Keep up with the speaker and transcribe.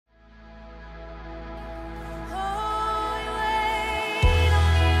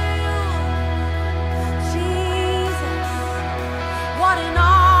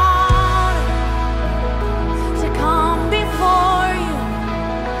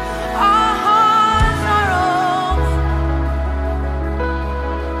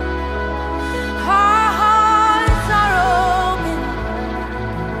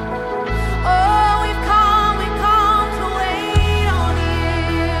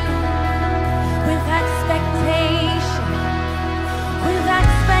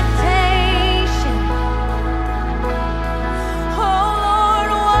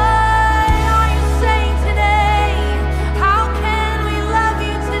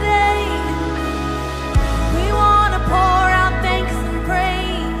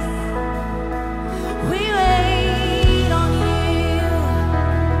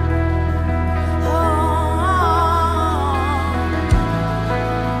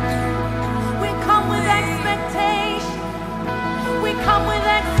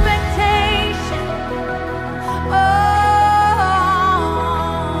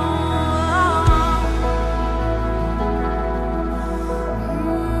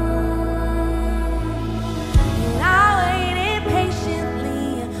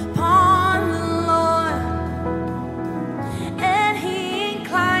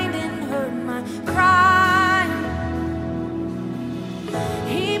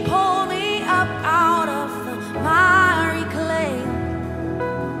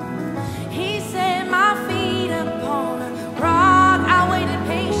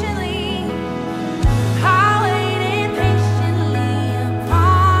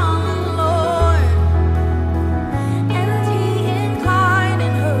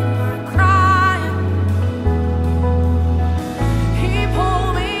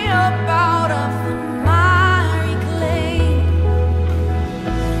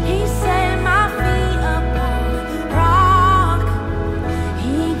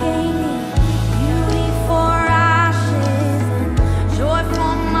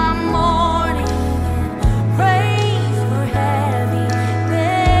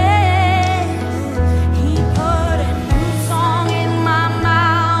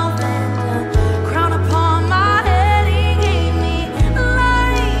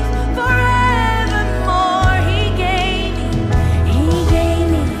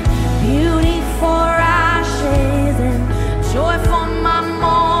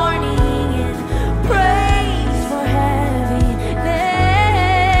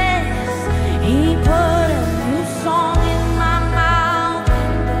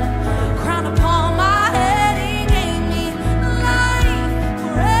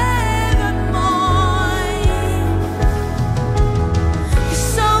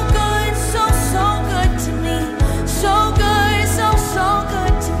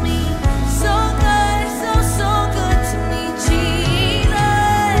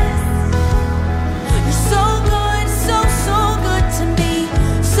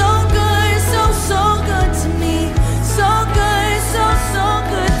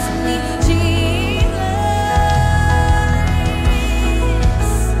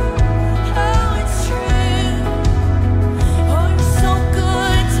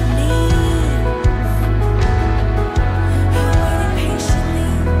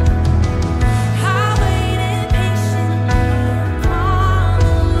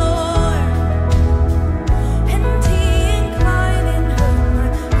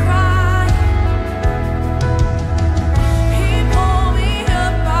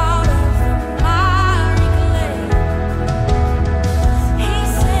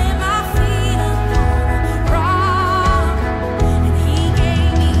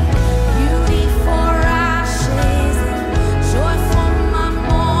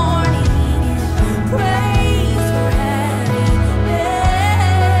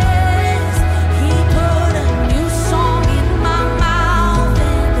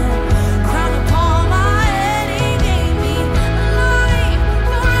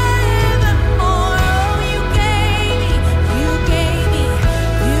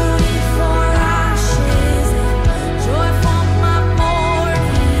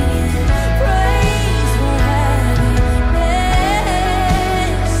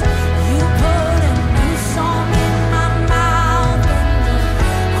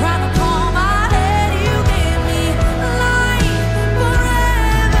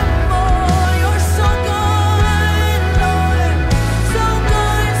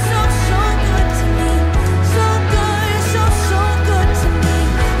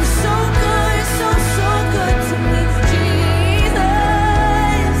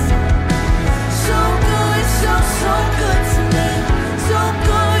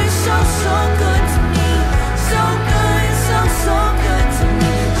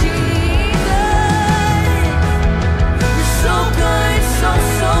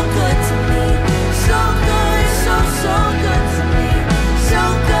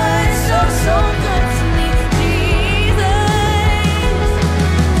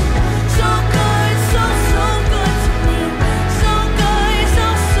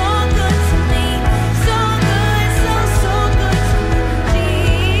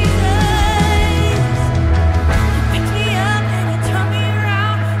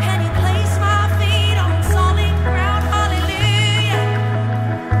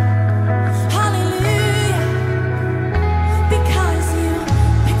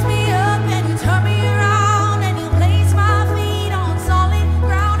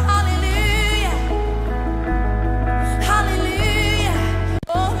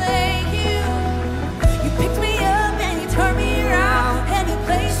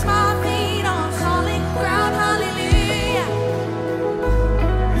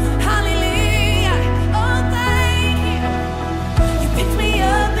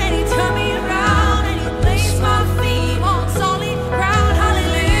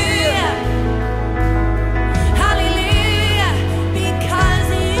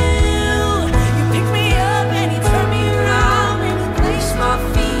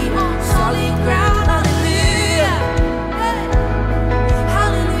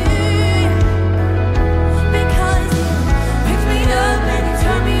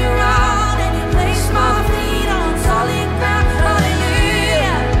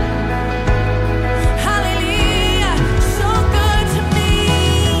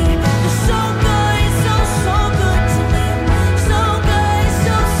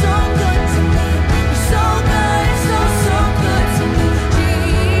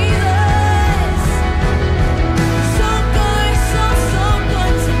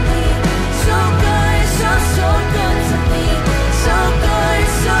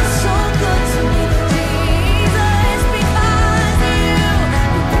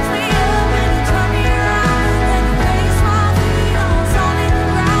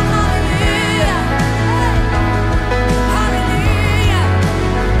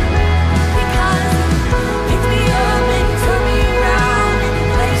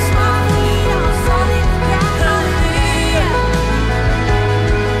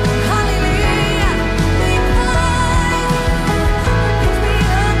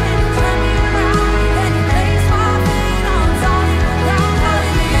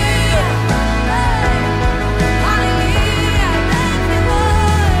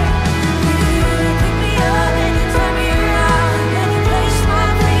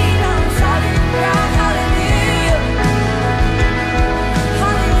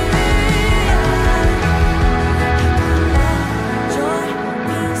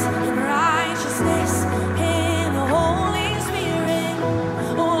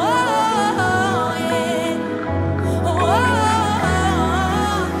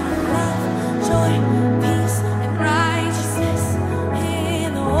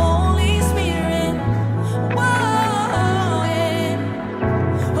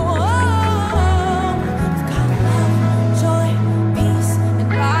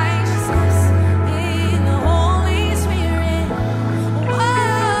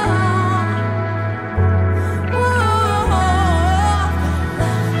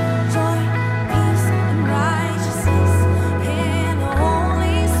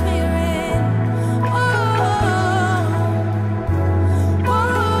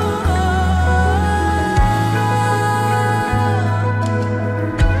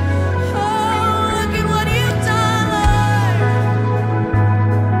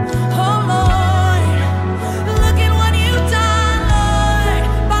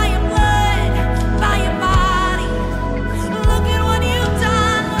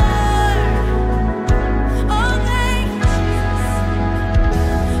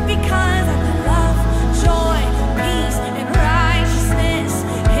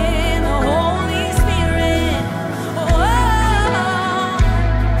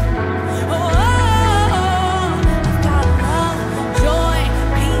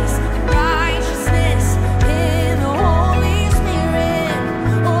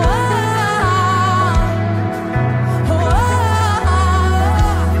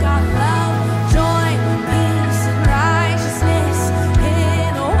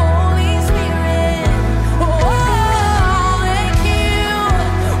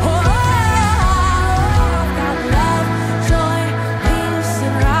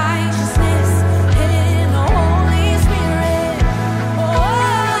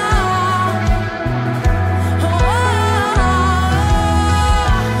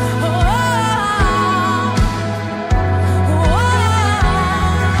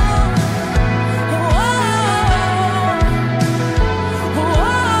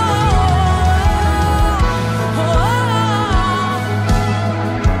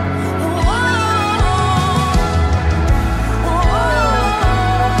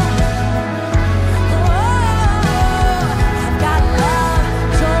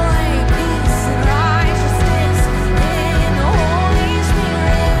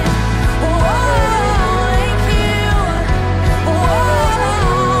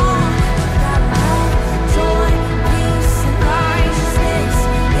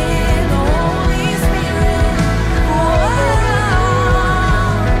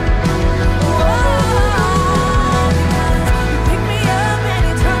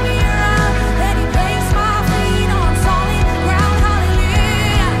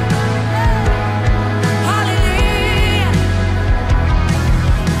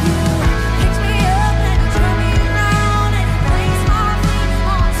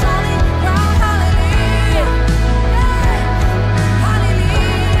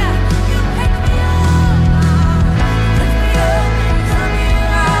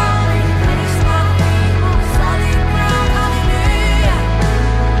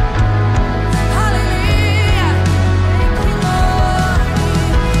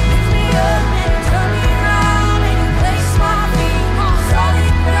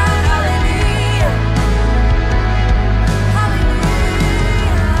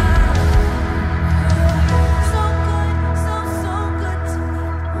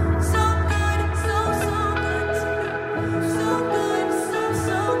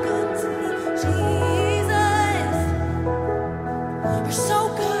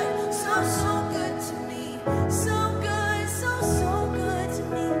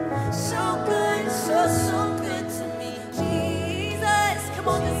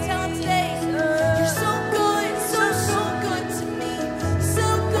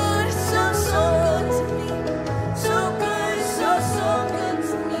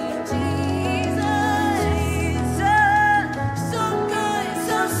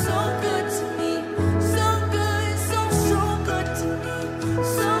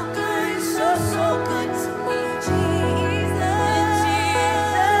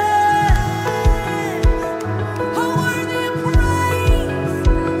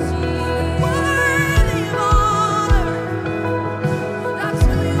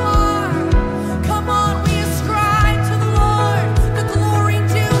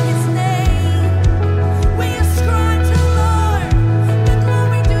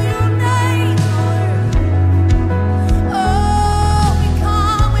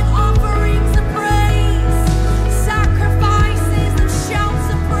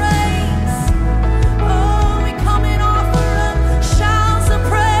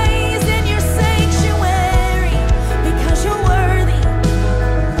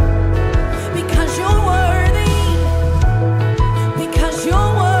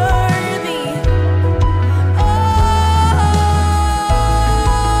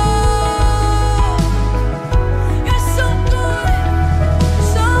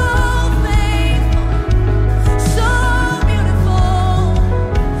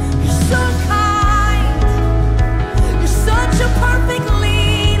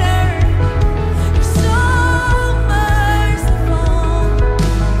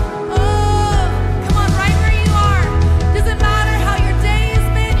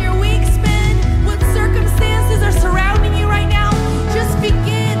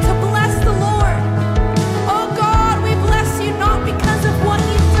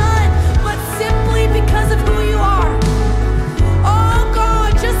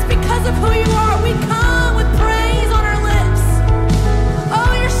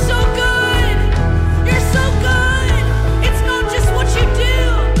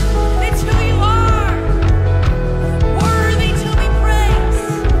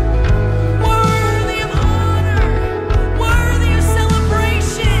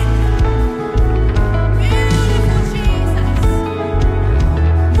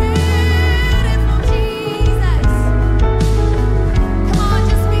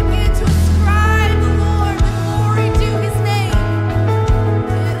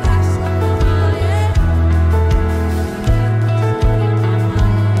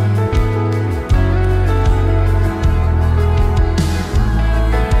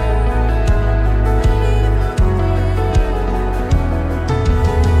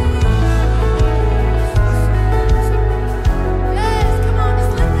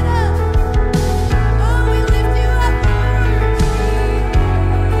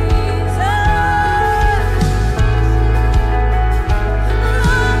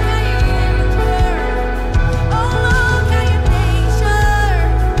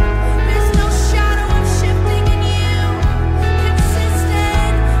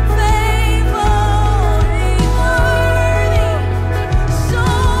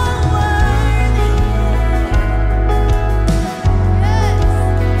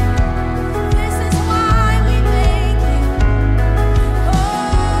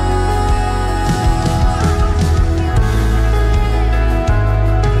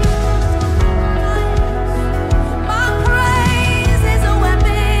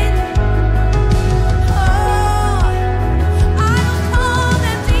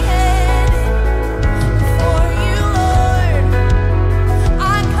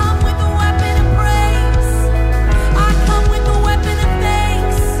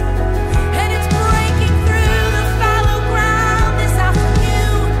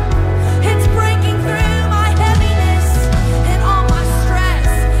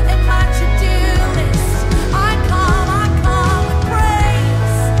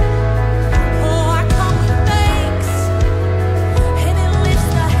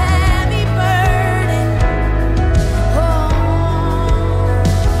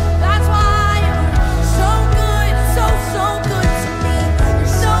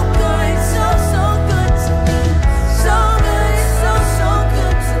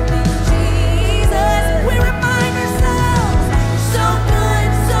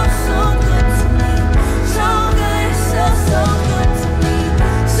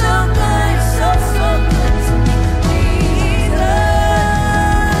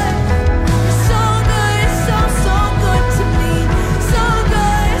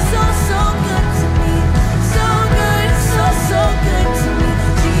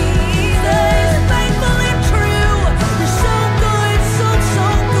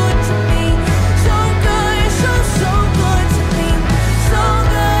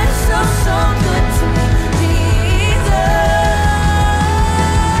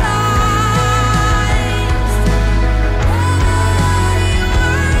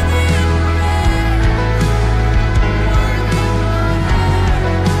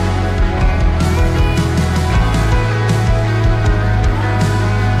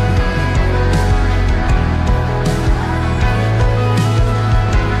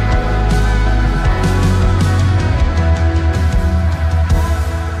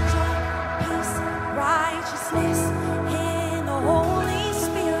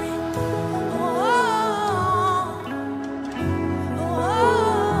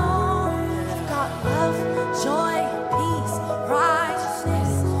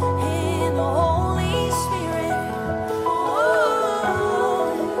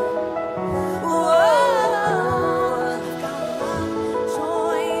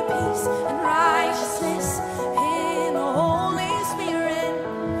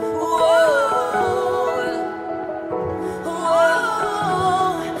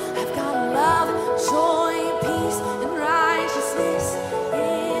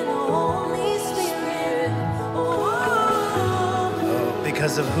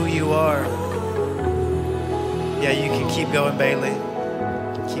because of who you are. Yeah, you can keep going, Bailey.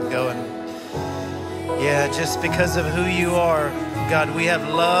 Keep going. Yeah, just because of who you are, God, we have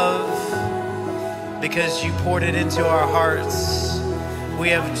love because you poured it into our hearts. We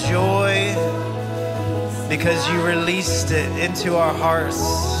have joy because you released it into our hearts.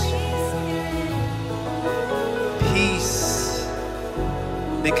 Peace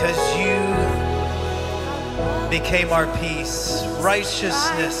because you became our peace.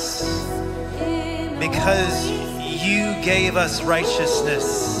 Righteousness because you gave us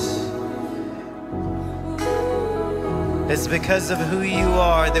righteousness. It's because of who you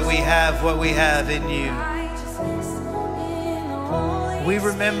are that we have what we have in you. We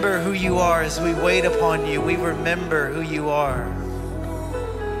remember who you are as we wait upon you. We remember who you are.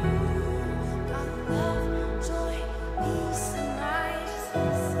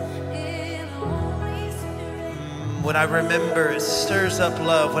 When I remember, it stirs up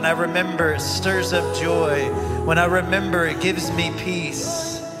love. When I remember, it stirs up joy. When I remember, it gives me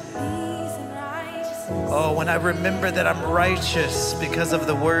peace. Oh, when I remember that I'm righteous because of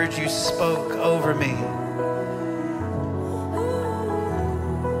the word you spoke over me.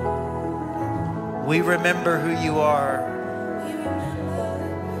 We remember who you are.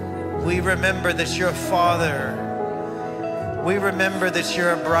 We remember that you're a father. We remember that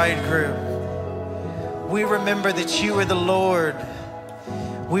you're a bridegroom. We remember that you are the Lord.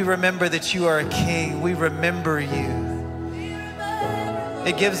 We remember that you are a king. We remember you.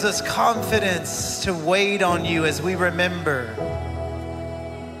 It gives us confidence to wait on you as we remember.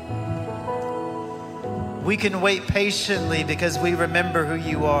 We can wait patiently because we remember who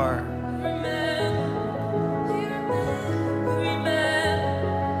you are.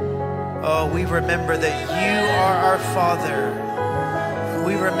 Oh, we remember that you are our Father.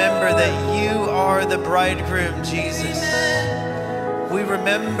 We remember that you are the bridegroom, Jesus. We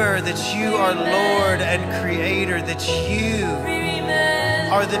remember that you are Lord and Creator, that you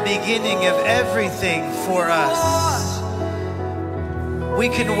are the beginning of everything for us. We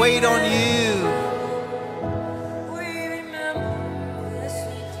can wait on you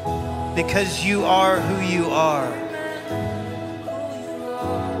because you are who you are.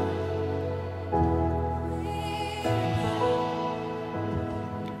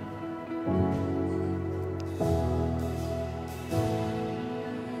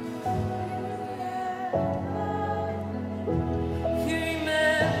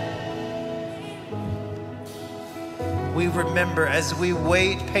 We remember as we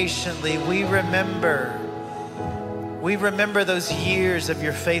wait patiently, we remember those years of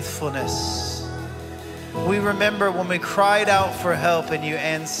your faithfulness. We remember when we cried out for help and you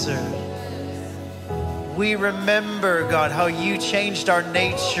answered. We remember, God, how you changed our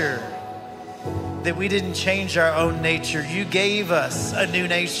nature, that we didn't change our own nature. You gave us a new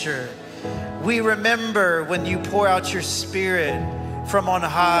nature. We remember when you pour out your Spirit from on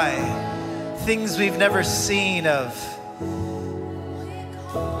high, things we've never seen of.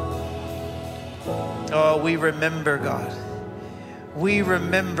 Oh, we remember, God. We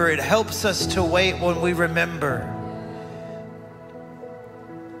remember. It helps us to wait when we remember.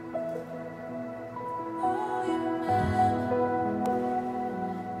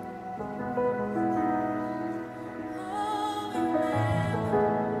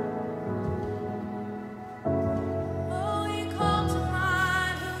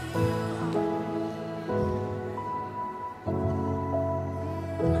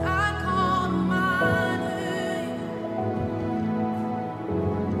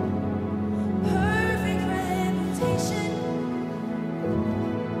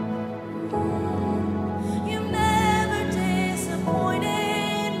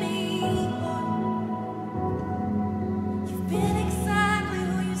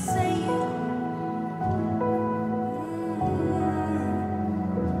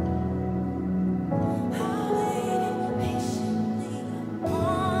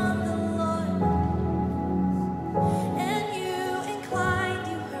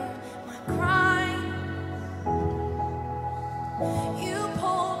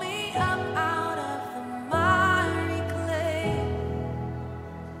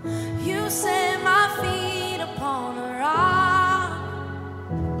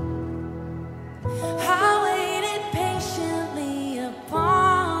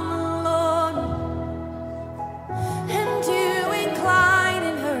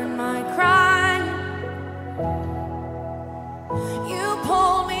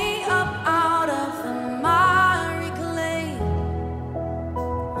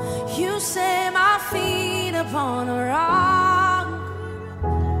 Upon a rock,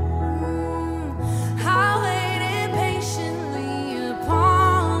 I waited patiently upon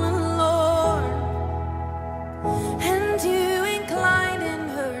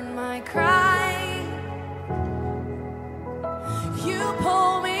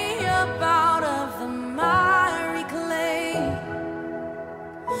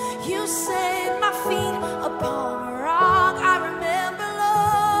You set my feet upon a rock. I remember,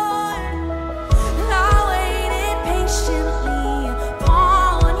 Lord, and I waited patiently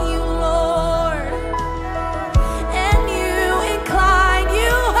upon you, Lord. And you inclined,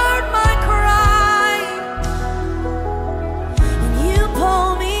 you heard my cry, and you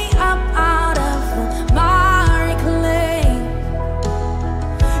pulled me up out of the miry clay.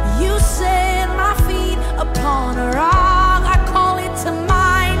 You set my feet upon a rock. I call it to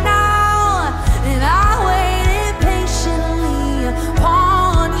mind now, and I waited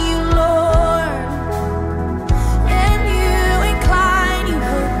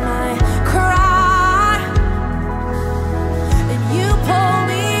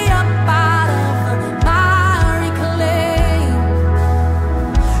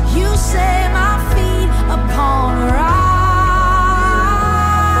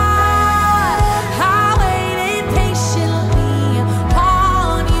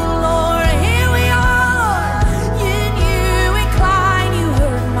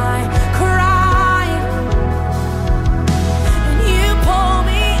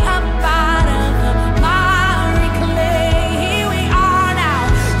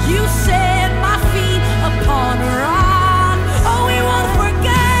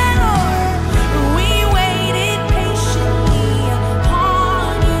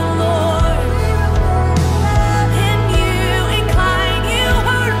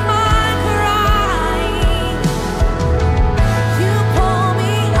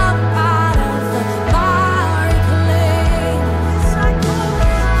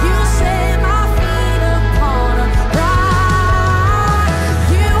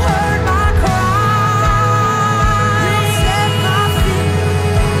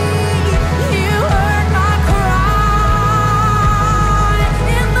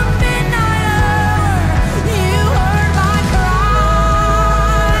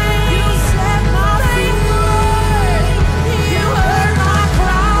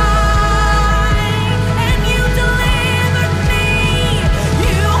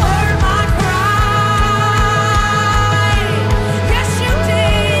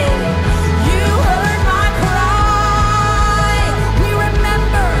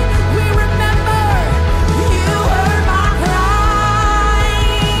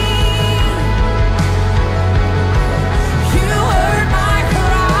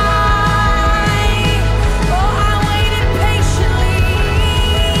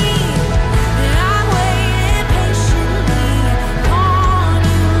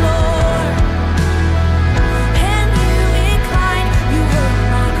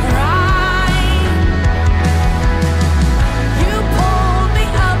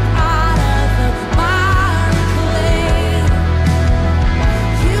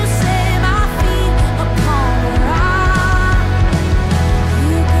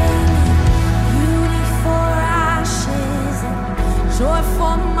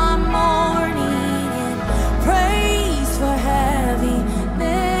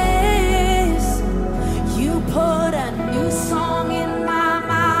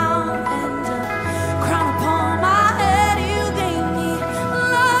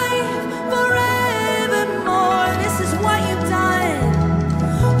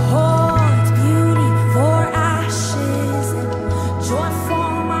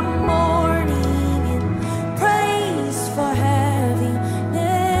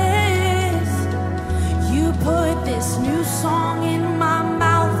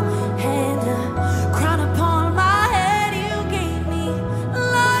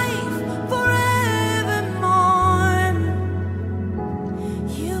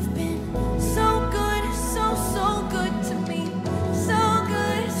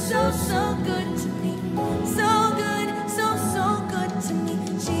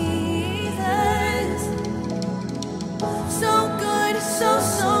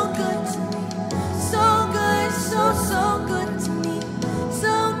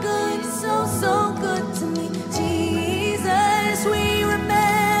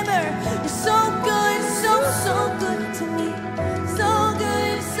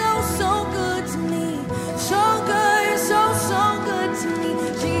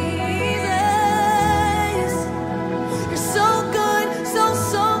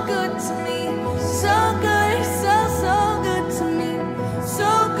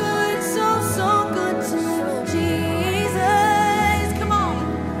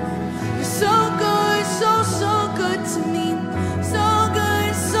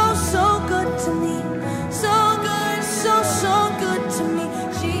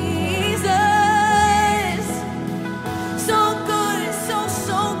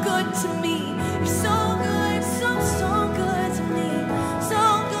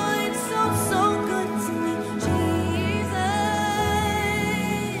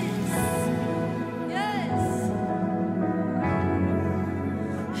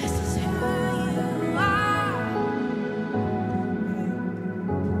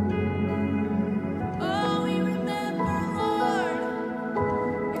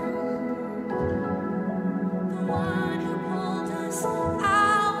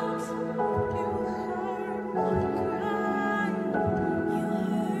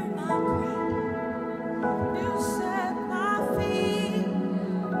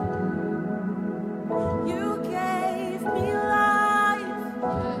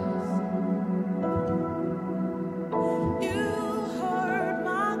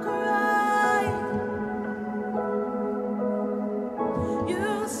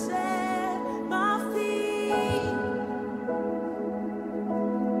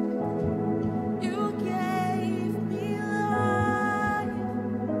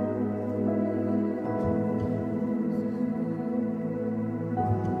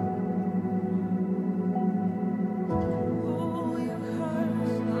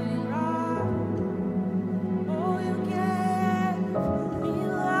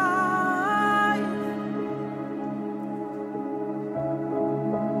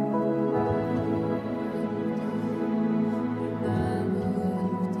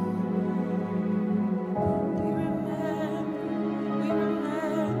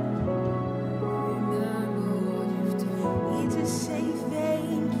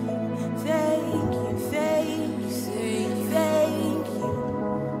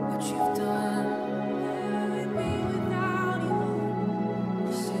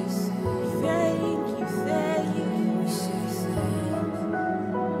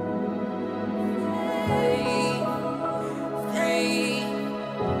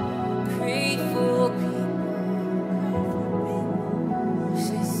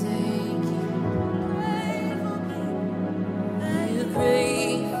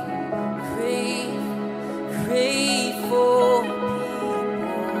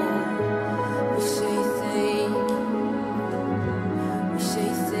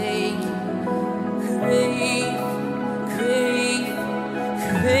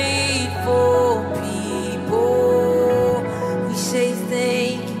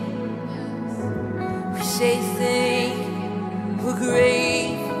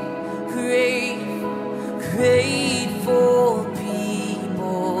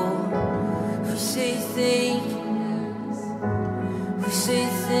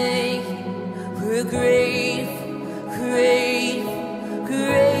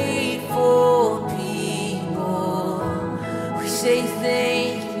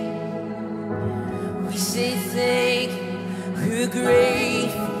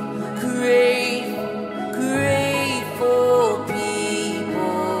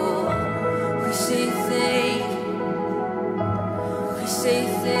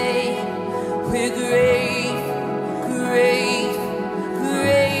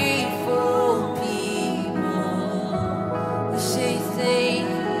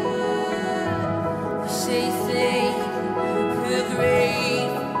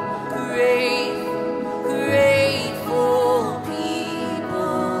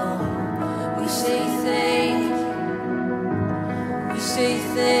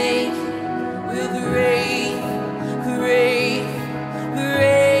thank you. We're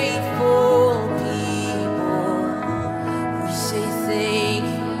grateful people. We say thank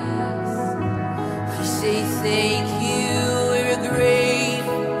you. We say thank you. We're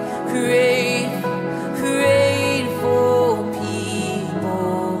grateful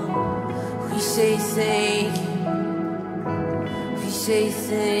people. We say thank you. We say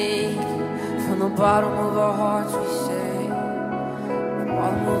thank you. From the bottom of our hearts we say,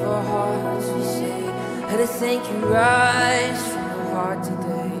 bottom of our hearts we say, let it thank you rise from the heart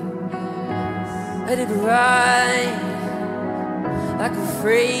today. Let it rise like a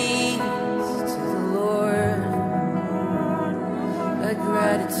fragrance to the Lord. Let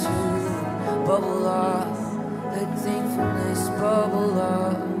gratitude bubble up. Let thankfulness bubble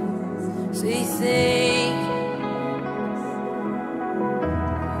up. Say thank you.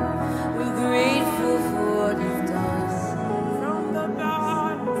 We're grateful for what you've done. From the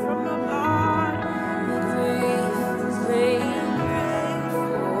bottom. We're grateful,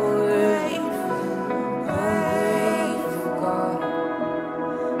 God.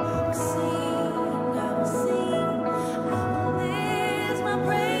 I will sing, I will lift my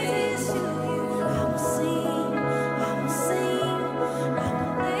praises to you. I will sing, I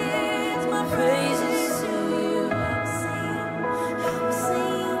will lift my praises to you.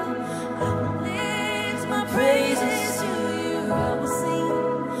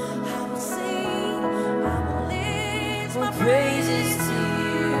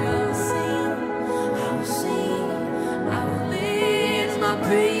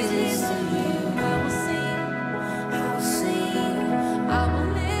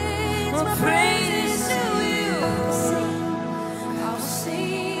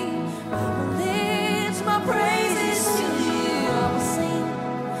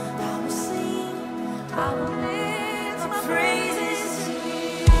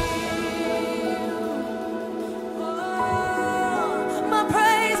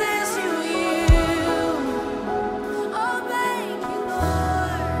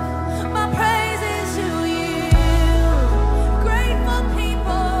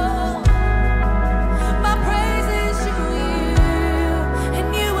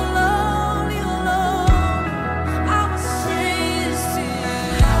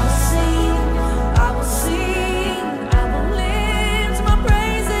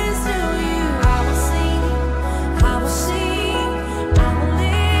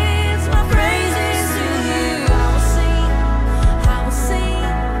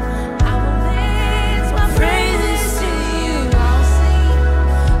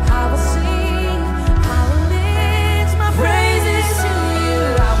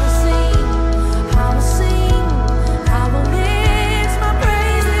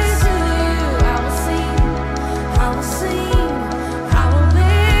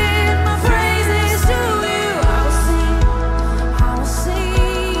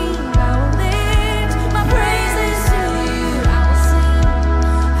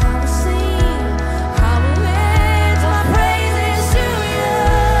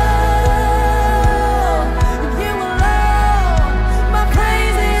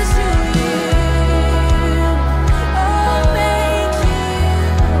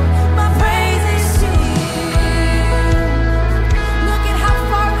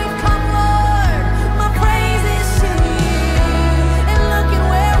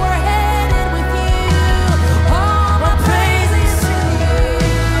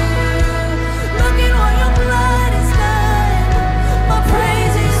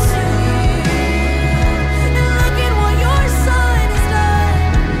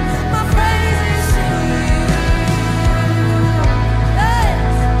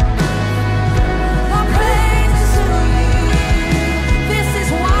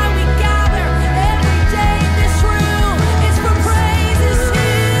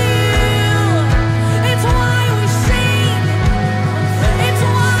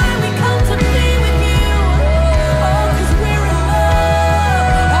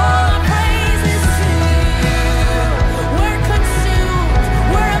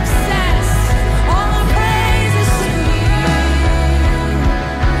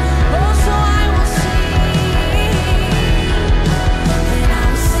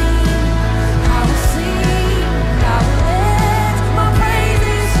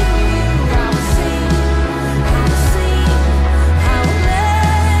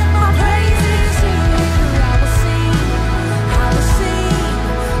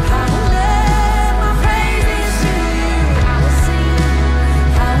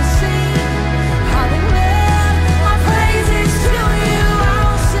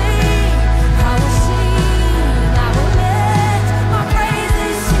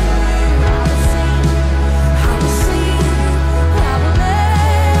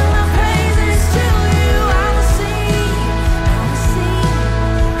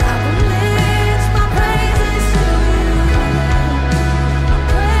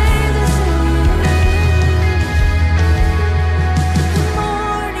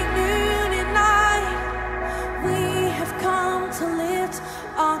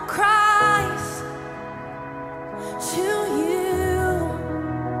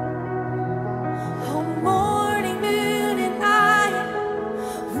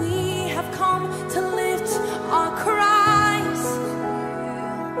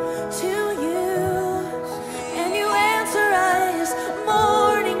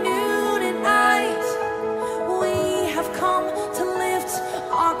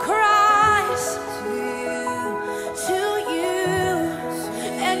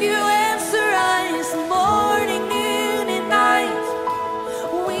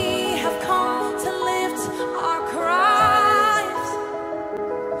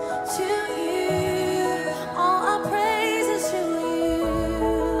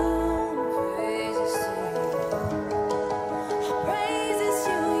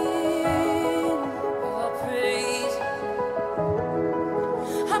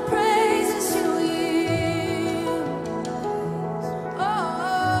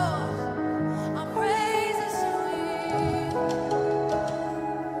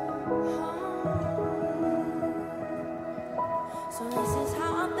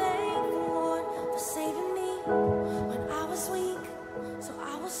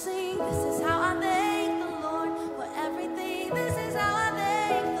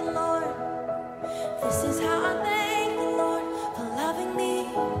 This is how I thank the Lord for loving me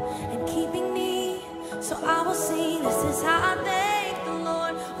and keeping me. So I will sing. This is how I thank the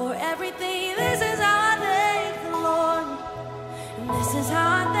Lord for everything. This is how I thank the Lord. And this is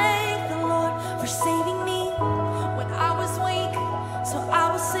how I thank the Lord for saving me when I was weak. So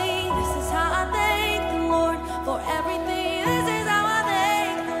I will sing. This is how I thank the Lord for everything. This is how I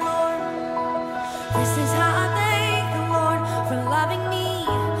thank the Lord. This is how I thank the Lord for loving me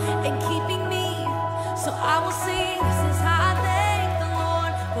and keeping me. So I will sing. This is how I thank the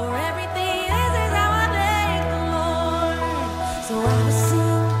Lord for everything. This is how I thank the Lord. So I will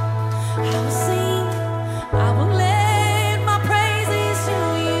sing. I will sing. I will let my praises to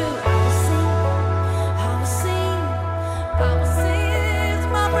you. I will sing. I will sing. I will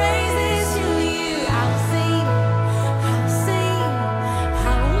sing my praises to you. I will sing. I will sing.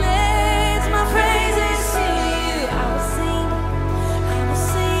 I will let my praises to you. I will sing. I will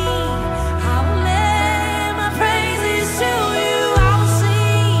sing. I will let my praises to you. I will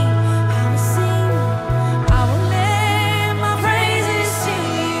sing. I will sing. I will let my praises to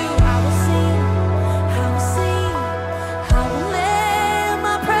you. I will sing. I will sing. I will let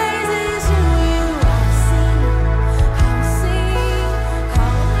my praises to you. I will sing. I will sing. I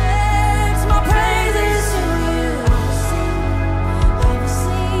will let my praises to you. I will sing. I will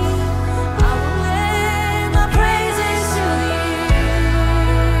sing. I will let my praises to you.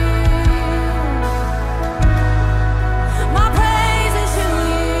 My praises to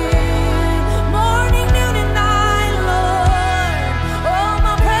you. Morning, noon, and night, Lord. Oh,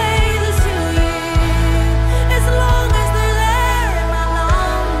 my praises to you. As long as they're there in my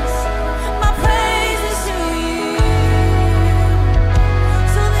lungs, my praises to you.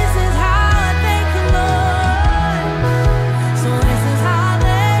 So this is how I thank the Lord. So this is how I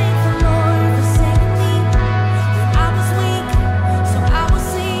thank the Lord for saving me when I was weak. So I will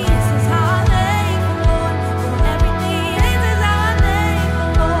sing. This is how I thank the Lord for everything. This is how I thank the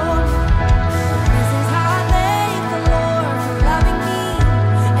Lord. This is how I thank the Lord for loving me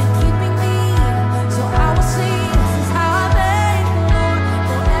and keeping me. So I will sing. This is how I thank the Lord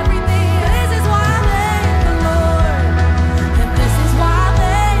for everything. This is why I thank the Lord. And this is why I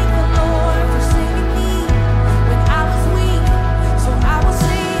thank the Lord for saving me when I was weak. So I will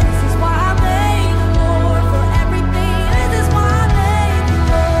sing. This is why I thank the Lord for everything. This is why I thank the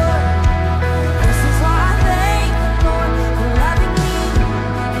Lord. This is why I thank the Lord for loving me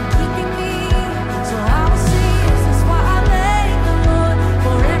and keeping me. So I will sing. This is why I thank the Lord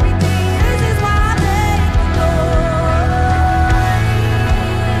for everything. This is why I thank the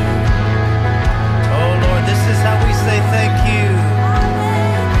Oh Lord, this is how we say thank you.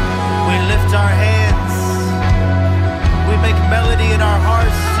 We lift our hands. We make melody in our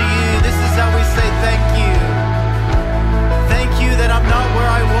hearts to you. This is how we say thank you. Thank you that I'm not where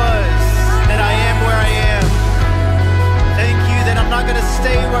I was, that I am where I am. Thank you that I'm not going to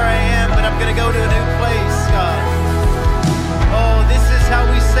stay where I am, but I'm going to go to a new place, God. Oh, this is how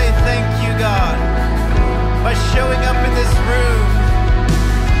we say thank you, God. By showing up in this room,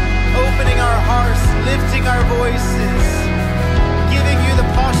 opening our hearts, lifting our voices, giving you the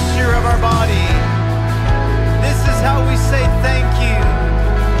posture of our body. This is how we say thank you.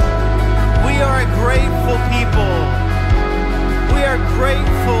 We are a grateful people. We are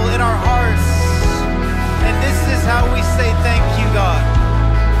grateful in our hearts. And this is how we say thank you, God.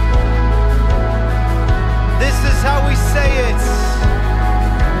 This is how we say it.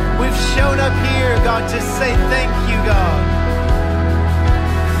 We've shown up here, God, to say thank you, God.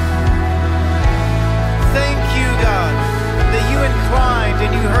 Thank you, God, that you inclined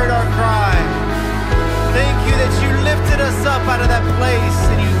and you heard our cry. Thank you that you lifted us up out of that place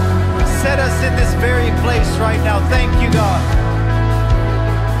and you set us in this very place right now. Thank you, God.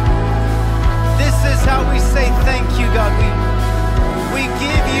 This is how we say thank you, God. We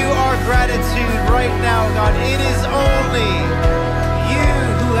give you our gratitude right now, God. It is only you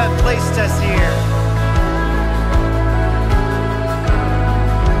who have placed us here.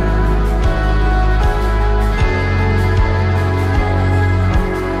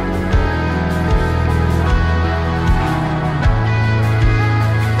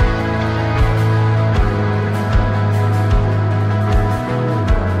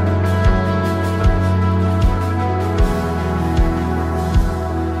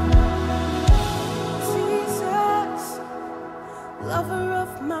 Jesus, lover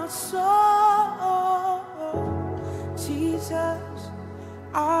of my soul. Jesus,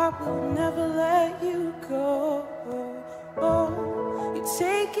 I will never let you go. You're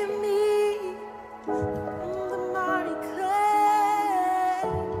taking me from the mighty clay,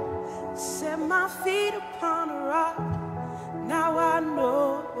 set my feet upon a rock. Now I know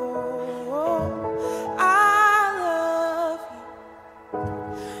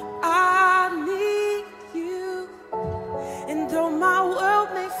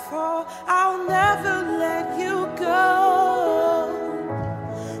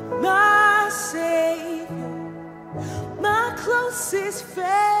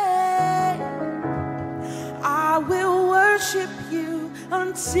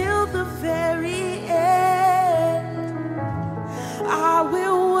until the very end. I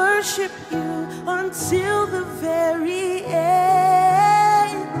will worship you until the very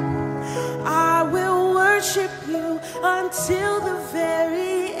end. I will worship you until the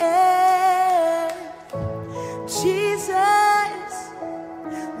very end. Jesus,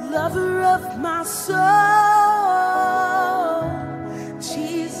 lover of my soul.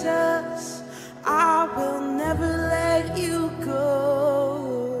 Jesus, I will never let you go.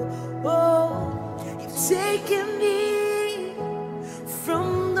 Oh, you've taken me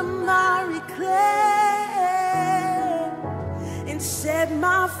from the miry clay and set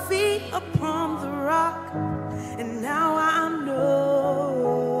my feet upon the rock, and now I know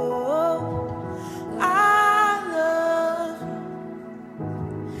I love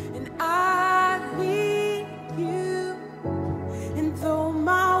you and I need you. And though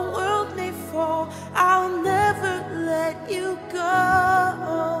my world may fall, I'll never let you go.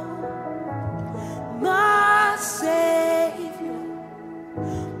 My Savior,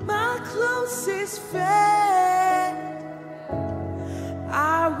 my closest friend,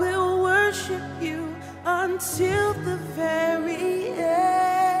 I will worship you until the very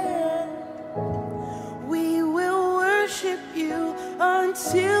end. We will worship you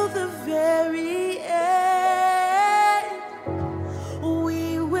until the very end.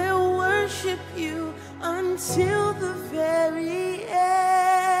 We will worship you until the very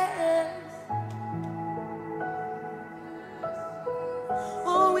end.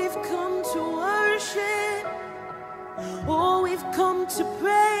 Oh, we've come to worship. Oh, we've come to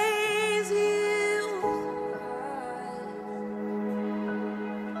praise you.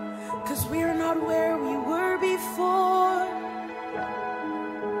 'Cause we're not where we were before.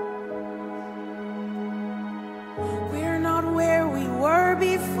 We're not where we were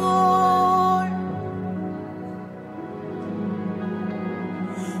before.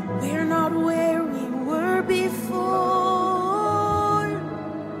 We're not where we were before.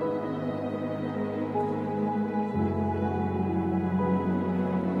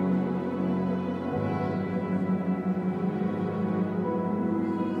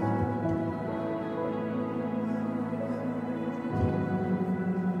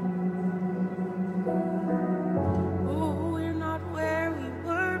 Oh, we're not where we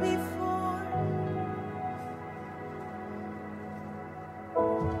were before.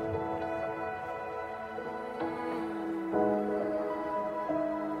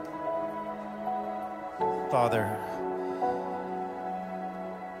 Father,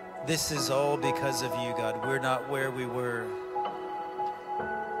 this is all because of you, God. We're not where we were.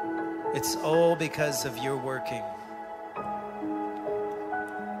 It's all because of your working.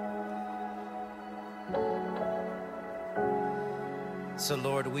 So,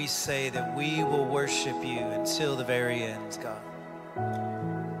 Lord, we say that we will worship you until the very end, God.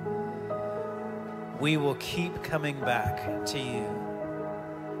 We will keep coming back to you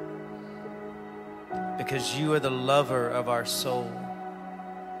because you are the lover of our soul.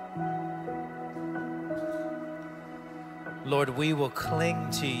 Lord, we will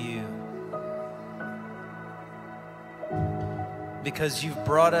cling to you because you've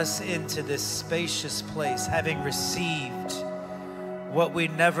brought us into this spacious place, having received what we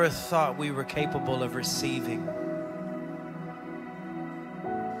never thought we were capable of receiving.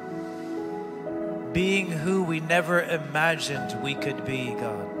 Being who we never imagined we could be,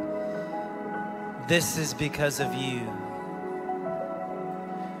 God. This is because of you.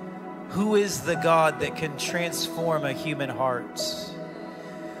 Who is the God that can transform a human heart?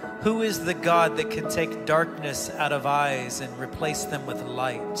 Who is the God that can take darkness out of eyes and replace them with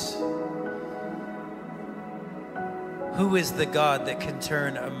light? Who is the God that can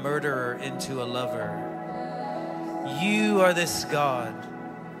turn a murderer into a lover? You are this God.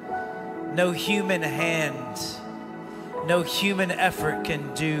 No human hand, no human effort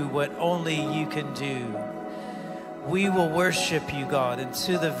can do what only you can do. We will worship you, God,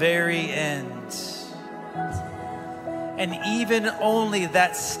 unto the very end. And even only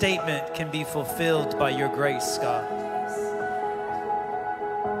that statement can be fulfilled by your grace, God.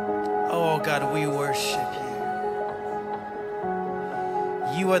 Oh, God, we worship you.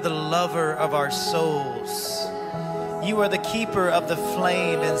 You are the lover of our souls. You are the keeper of the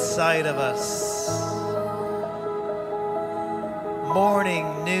flame inside of us.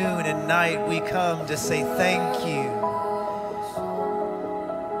 Morning, noon, and night, we come to say thank you.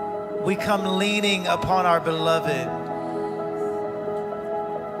 We come leaning upon our beloved.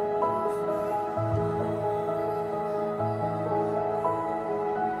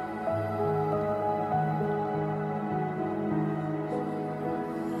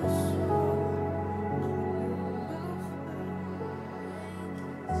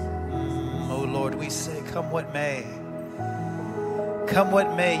 we say, come what may. Come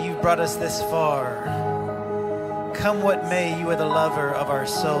what may, you've brought us this far. Come what may, you are the lover of our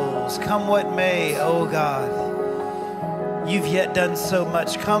souls. Come what may, oh God, you've yet done so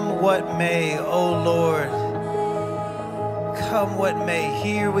much. Come what may, oh Lord. Come what may,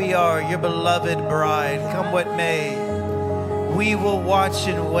 here we are, your beloved bride. Come what may, we will watch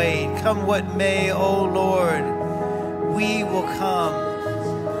and wait. Come what may, oh Lord, we will come.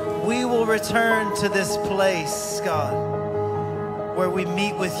 We will return to this place, God, where we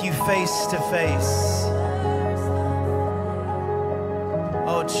meet with you face to face.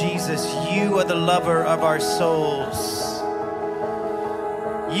 Oh Jesus, you are the lover of our souls.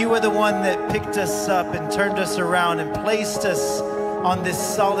 You are the one that picked us up and turned us around and placed us on this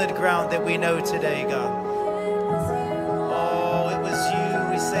solid ground that we know today, God. Oh, it was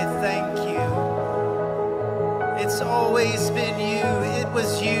you. We say thank you. It's always been you. It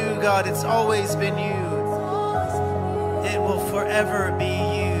was you, God. It's always been you. It will forever be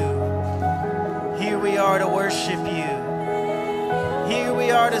you. Here we are to worship you. Here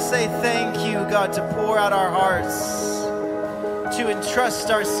we are to say thank you, God, to pour out our hearts, to entrust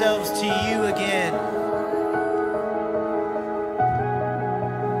ourselves to you again.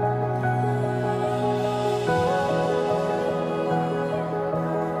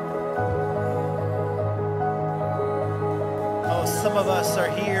 Oh, some of us are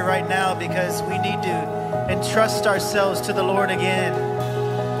here right now because we need to entrust ourselves to the Lord again.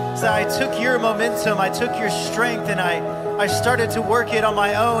 So I took your momentum, I took your strength, and I started to work it on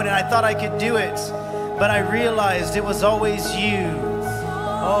my own, and I thought I could do it. But I realized it was always you.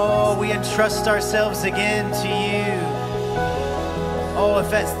 Oh, we entrust ourselves again to you. Oh, if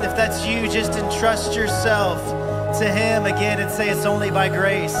that's you, just entrust yourself to him again and say it's only by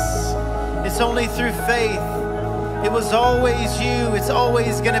grace. It's only through faith. It was always you. It's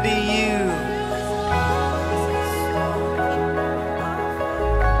always going to be you.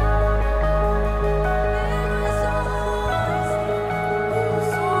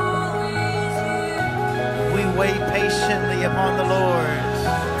 Wait patiently upon the Lord,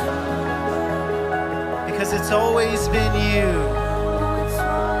 because it's always been you.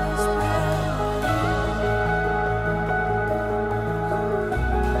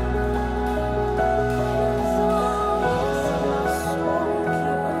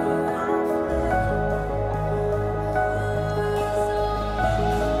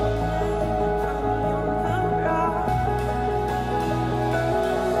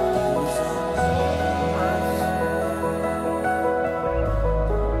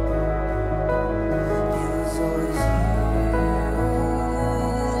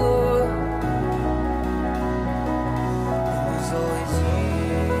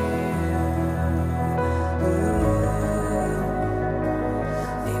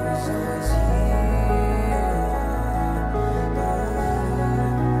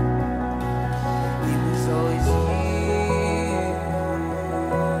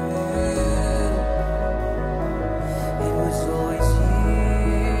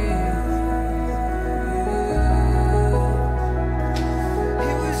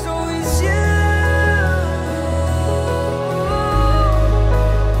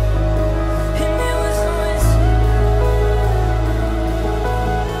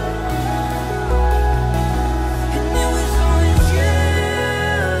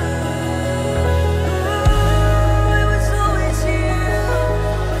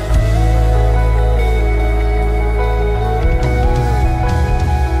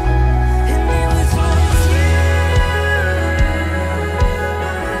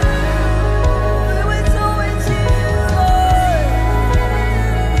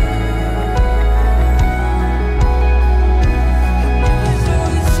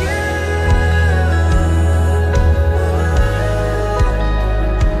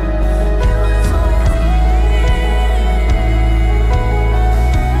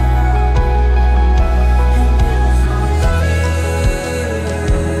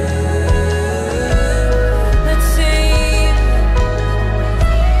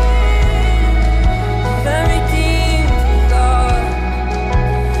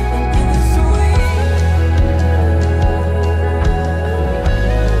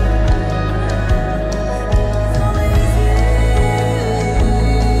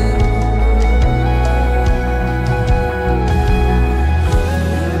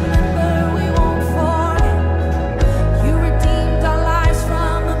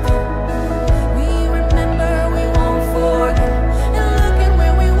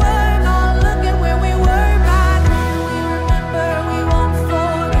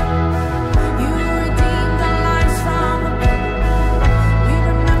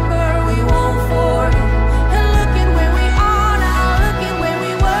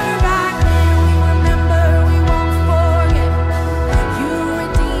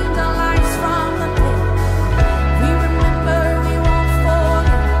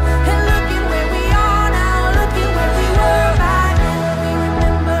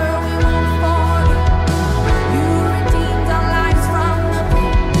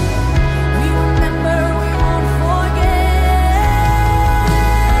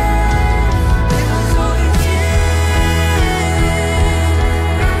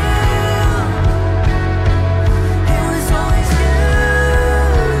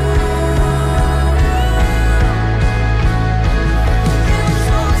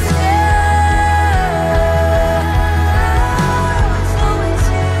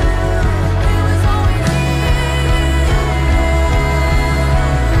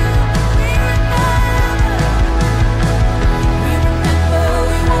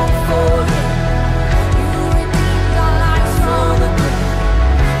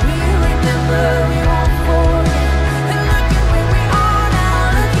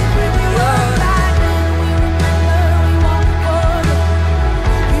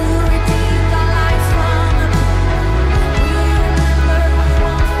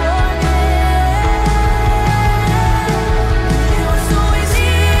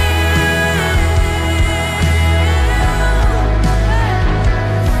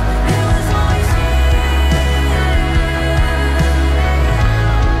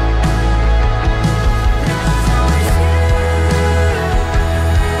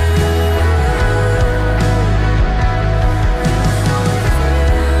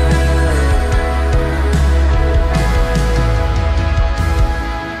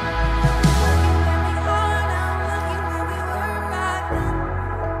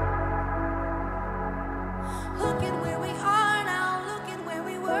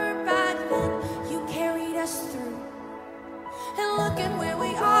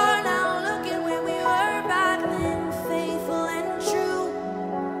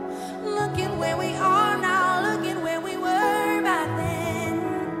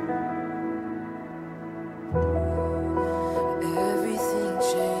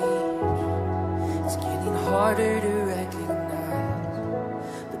 harder to recognize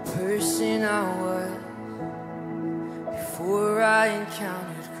the person I was before I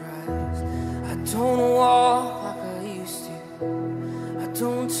encountered Christ. I don't walk like I used to, I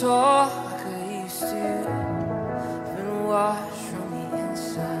don't talk like I used to. I've been washed from the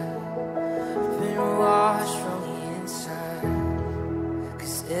inside, I've been washed from the inside.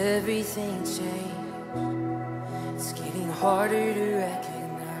 'Cause everything changed, it's getting harder to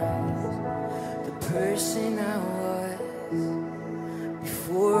recognize the person I was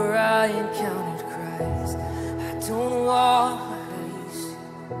before I encountered Christ. I don't walk like I used to,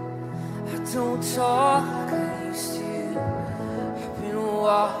 I don't talk like I used to. I've been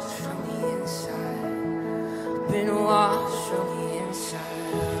washed from the inside, I've been washed from the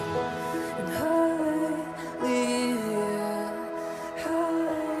inside. And hallelujah,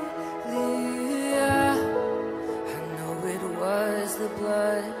 hallelujah. I know it was the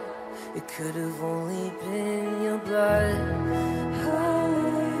blood, it could have only been your blood.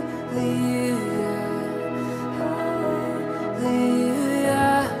 Hallelujah, hallelujah.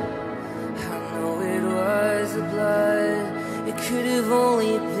 I know it was the blood, it could have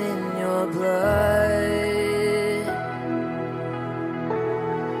only been your blood.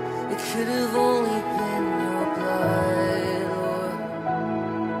 It could have only been your blood, Lord.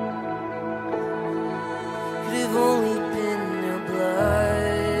 Could have only been your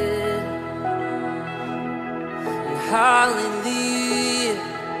blood. And hallelujah,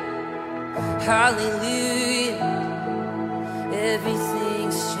 hallelujah.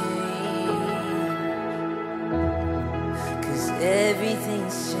 Everything's changed, 'cause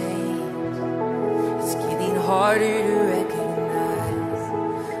everything's changed. It's getting harder to recognize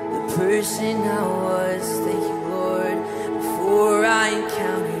the person I was, thank you Lord, before I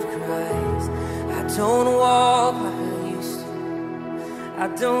encountered Christ. I don't walk like I used to, I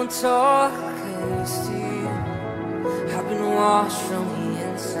don't talk like I used to. I've been washed from the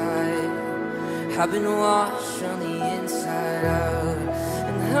inside, I've been washed from the inside out.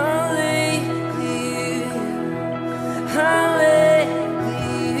 And hallelujah, hallelujah.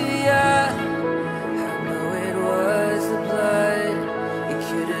 I know it was the blood, it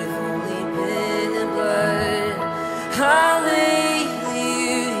could have only been the blood. Hallelujah,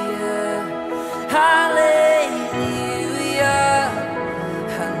 hallelujah.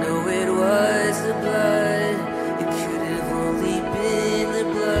 I know it was the blood, it could have only been the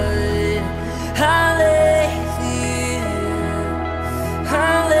blood. Hallelujah,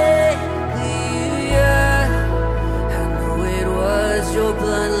 hallelujah. I know it was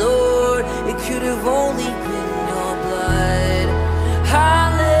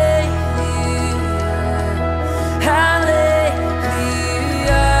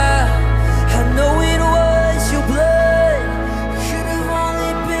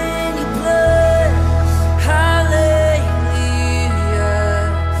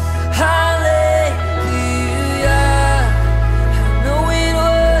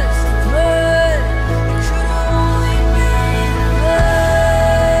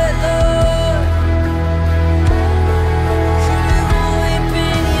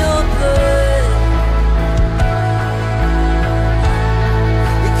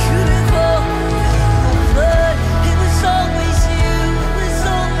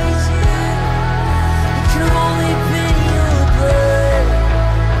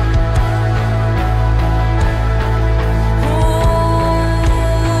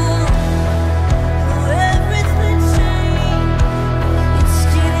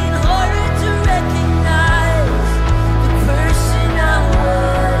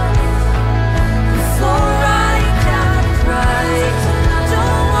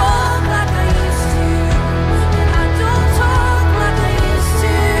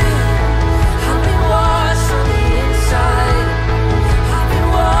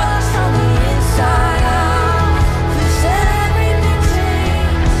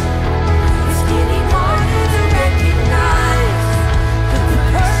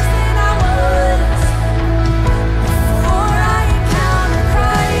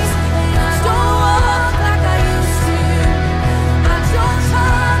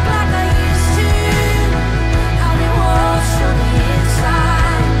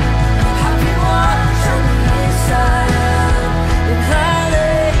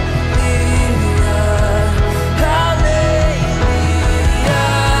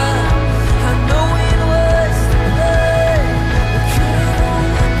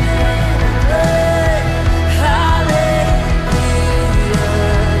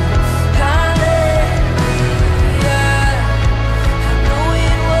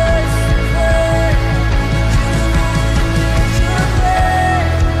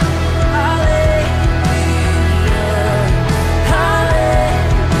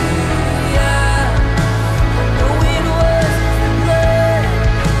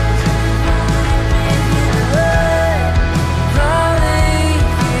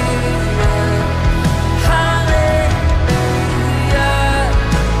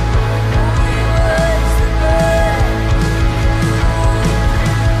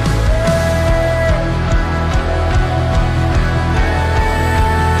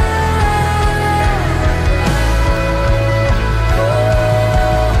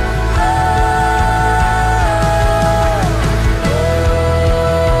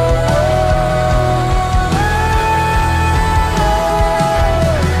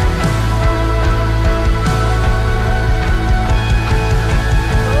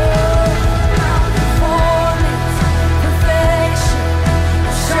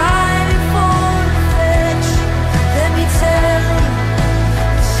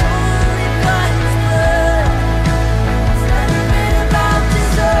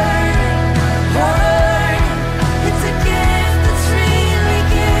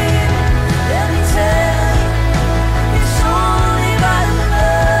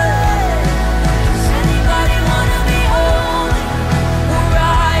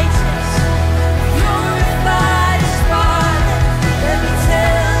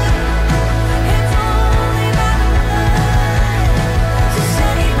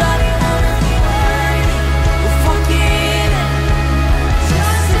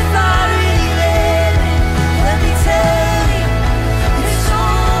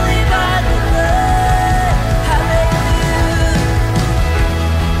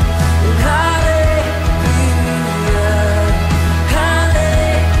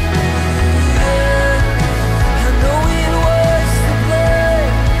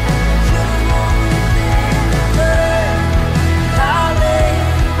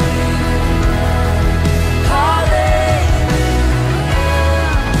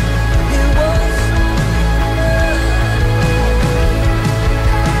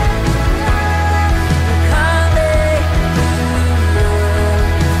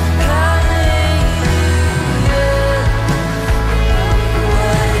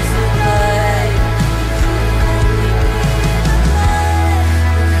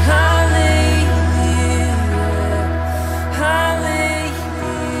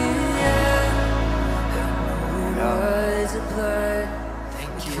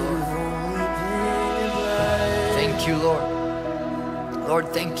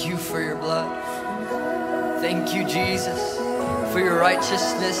Thank you for your blood. Thank you, Jesus, for your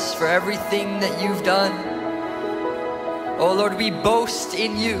righteousness, for everything that you've done. Oh Lord, we boast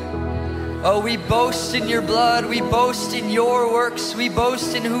in you. Oh, we boast in your blood. We boast in your works. We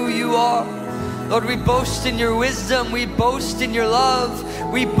boast in who you are. Lord, we boast in your wisdom. We boast in your love.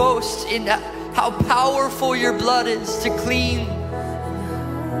 We boast in how powerful your blood is to clean,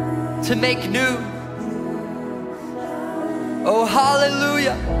 to make new. Oh,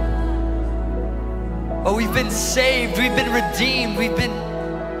 hallelujah. Oh, we've been saved, we've been redeemed, we've been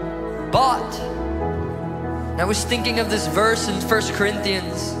bought. And I was thinking of this verse in 1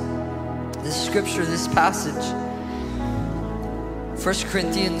 Corinthians, this scripture, this passage. 1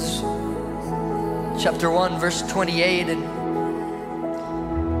 Corinthians chapter 1, verse 28, and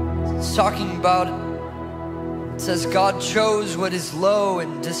it's talking about, it says, God chose what is low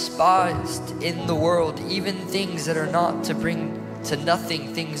and despised in the world, even things that are not, to bring to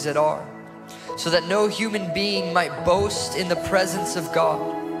nothing things that are, so that no human being might boast in the presence of God.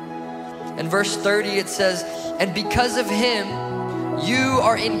 In verse 30 it says, and because of him you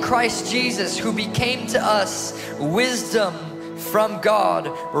are in Christ Jesus, who became to us wisdom from God,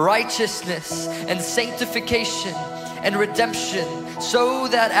 righteousness and sanctification and redemption, so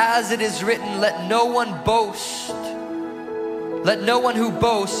that as it is written, let no one boast, let no one who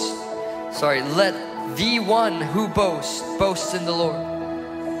boasts, let the one who boasts, boast in the Lord.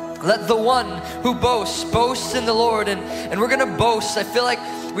 Let the one who boasts, boast in the Lord. And we're gonna boast. I feel like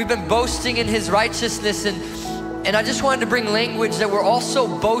we've been boasting in his righteousness, and I just wanted to bring language that we're also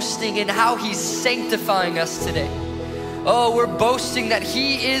boasting in how he's sanctifying us today. Oh, we're boasting that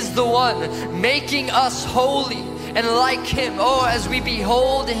he is the one making us holy and like him. Oh, as we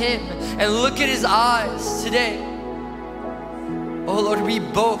behold him and look at his eyes today. Oh Lord, we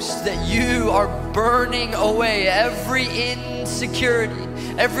boast that you are burning away every insecurity,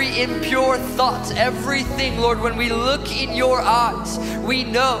 every impure thought, everything. Lord, when we look in your eyes, we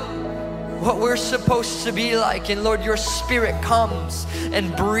know what we're supposed to be like. And Lord, your spirit comes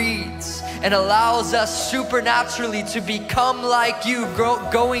and breathes and allows us supernaturally to become like you,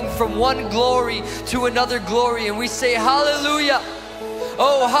 going from one glory to another glory. And we say hallelujah.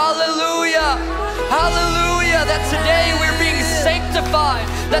 Oh, hallelujah. Hallelujah, that today we're being sanctified,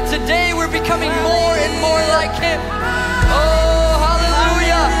 that today we're becoming more and more like him. Oh,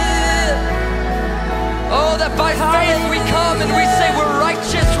 hallelujah. Oh, that by faith we come and we say we're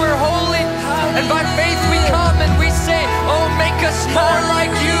righteous, we're holy. And by faith we come and we say, oh, make us more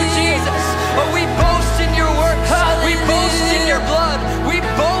like you, Jesus. Oh, we boast in your works, we boast in your blood, we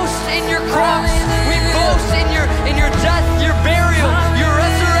boast in your cross, we boast in your death, your burial, your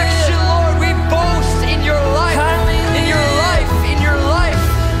resurrection, Lord. We boast in your life, in your life, in your life.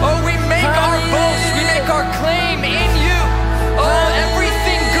 Oh, we make our boast, we make our claim in you. Oh,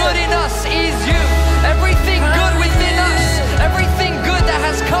 everything good in us is you. Everything good within us, everything good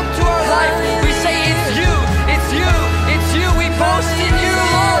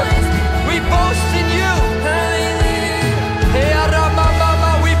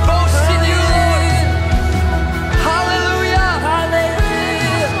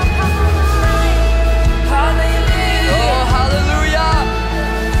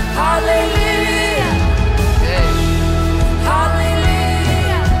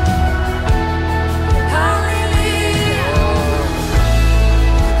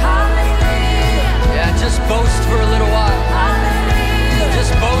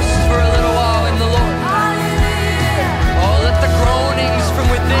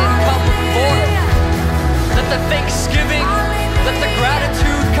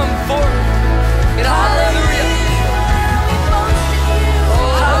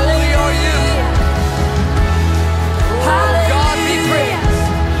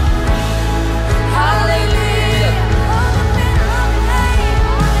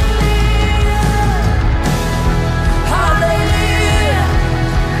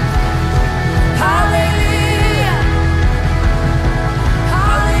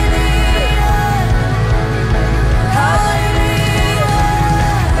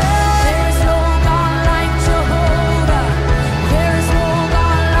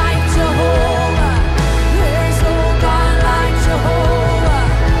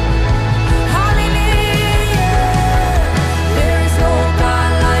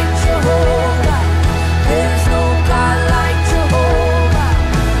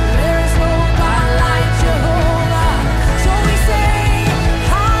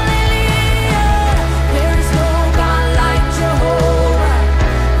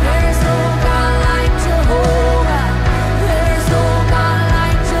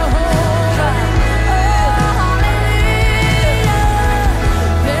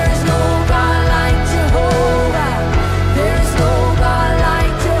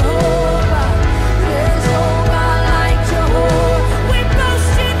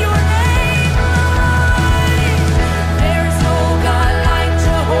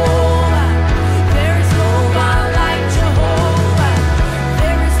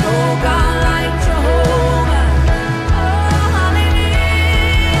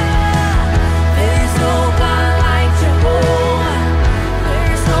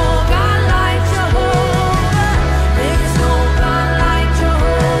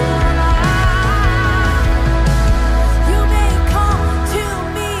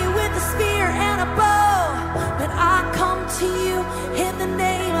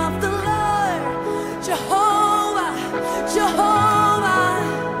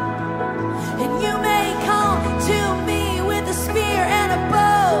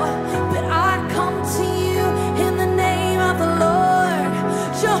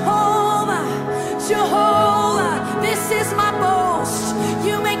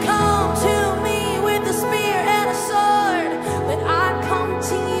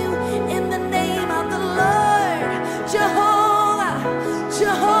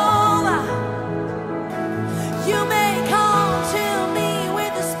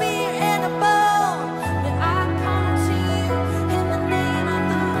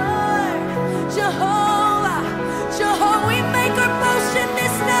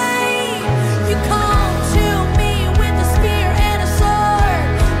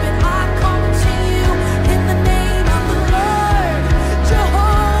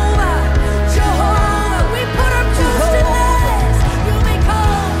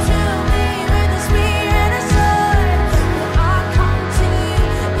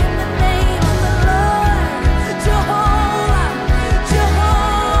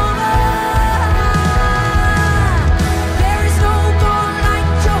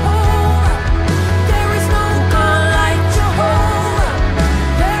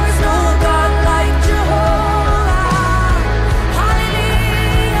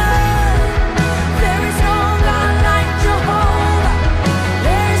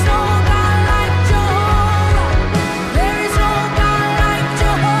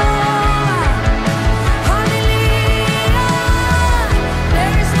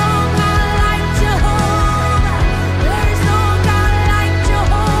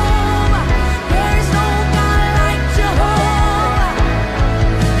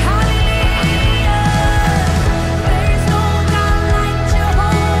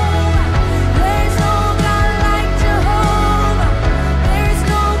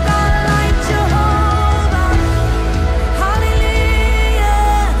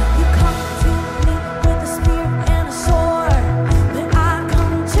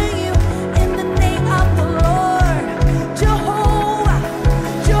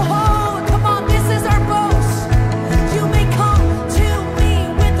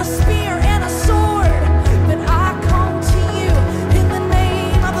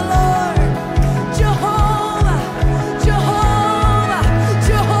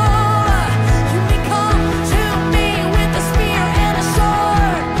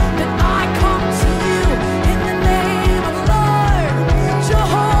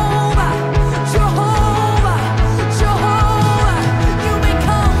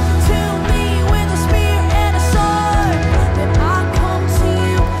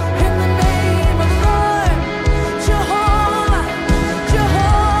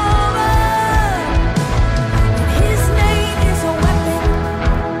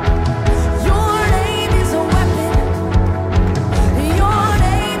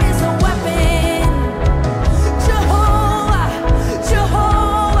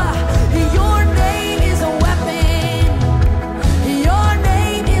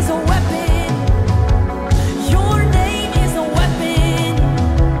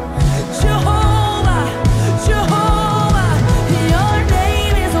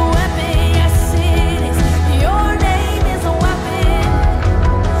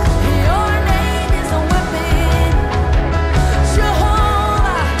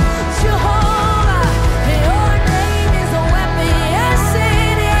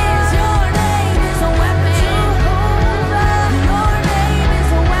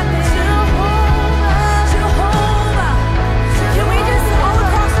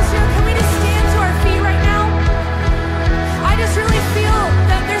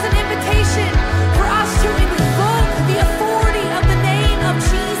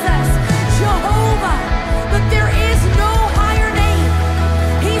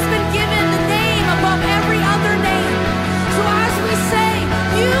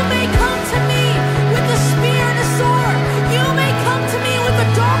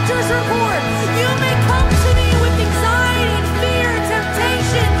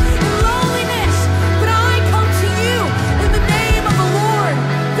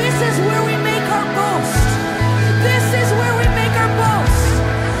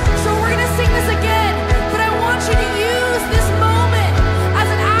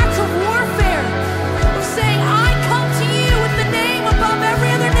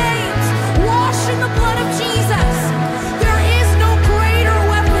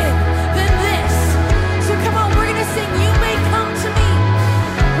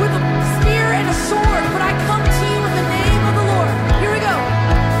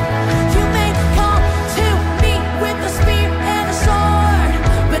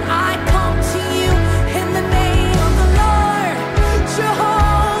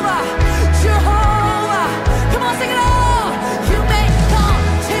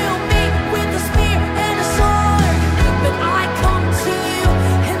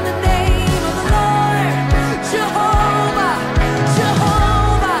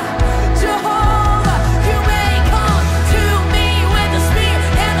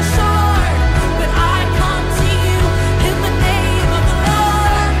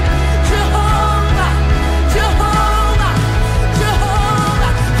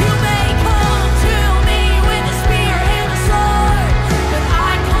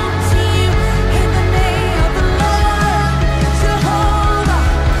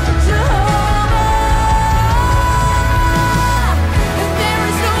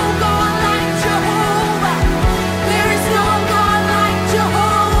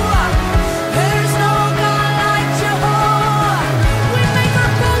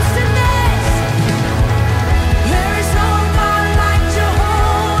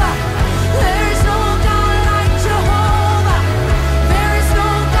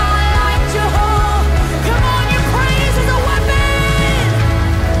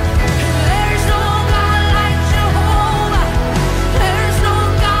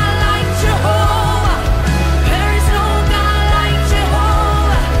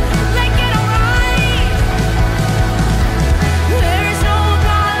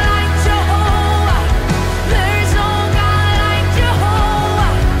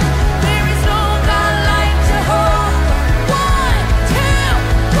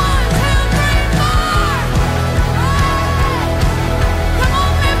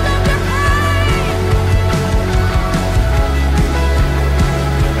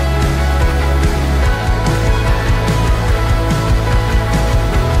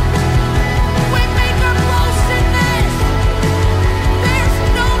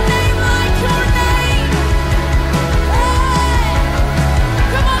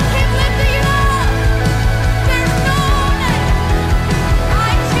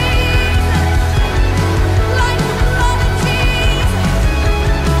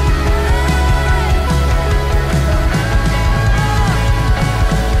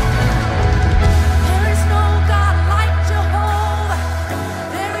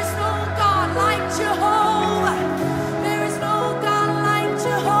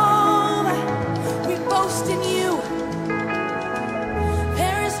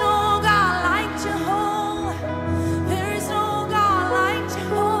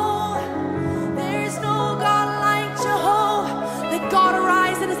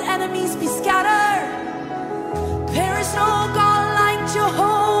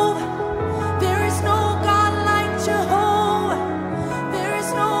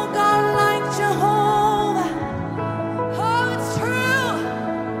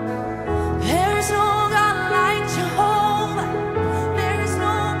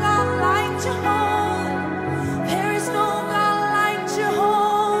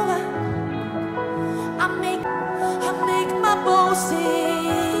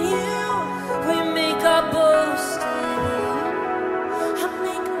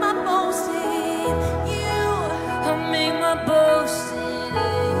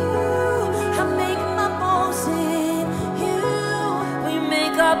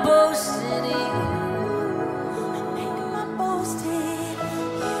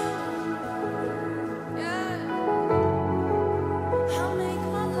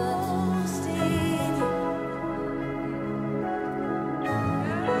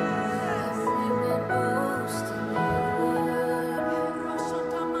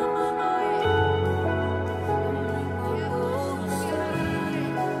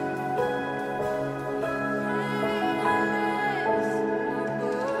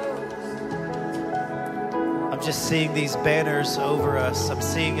just seeing these banners over us. I'm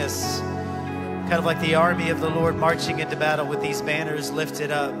seeing us kind of like the army of the Lord marching into battle with these banners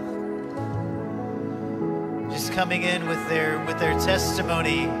lifted up. Just coming in with their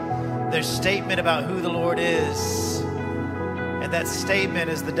testimony, their statement about who the Lord is. And that statement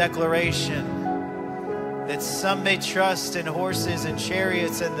is the declaration that some may trust in horses and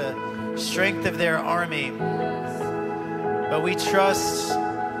chariots and the strength of their army, but we trust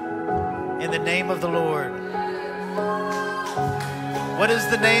in the name of the Lord. What is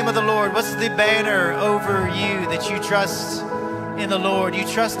the name of the Lord? What's the banner over you that you trust in the Lord? You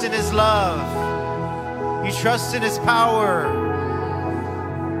trust in His love. You trust in His power.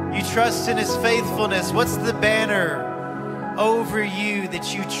 You trust in His faithfulness. What's the banner over you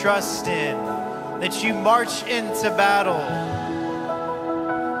that you trust in, that you march into battle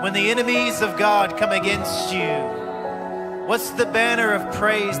when the enemies of God come against you? What's the banner of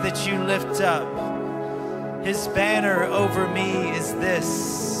praise that you lift up? His banner over me is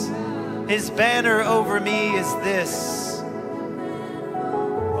this. His banner over me is this.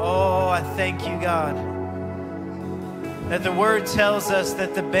 Oh, I thank you, God, that the word tells us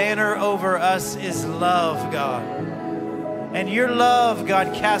that the banner over us is love, God. And your love,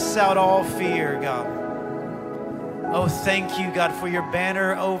 God, casts out all fear, God. Oh, thank you, God, for your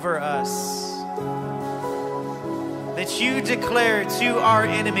banner over us, that you declare to our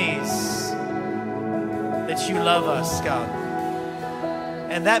enemies that you love us, God.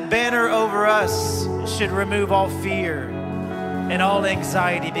 And that banner over us should remove all fear and all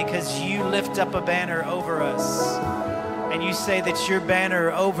anxiety, because you lift up a banner over us. And you say that your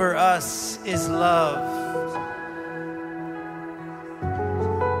banner over us is love.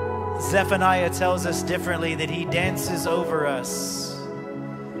 Zephaniah tells us differently, that he dances over us,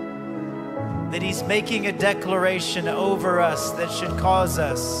 that he's making a declaration over us that should cause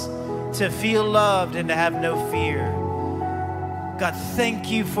us to feel loved and to have no fear. God, thank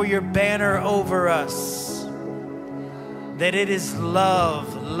you for your banner over us, that it is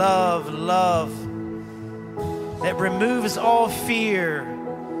love, love, love, that removes all fear,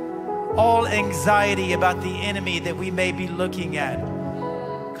 all anxiety about the enemy that we may be looking at.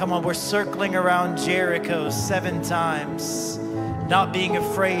 Come on, we're circling around Jericho 7 times, not being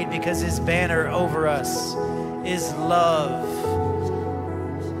afraid, because his banner over us is love.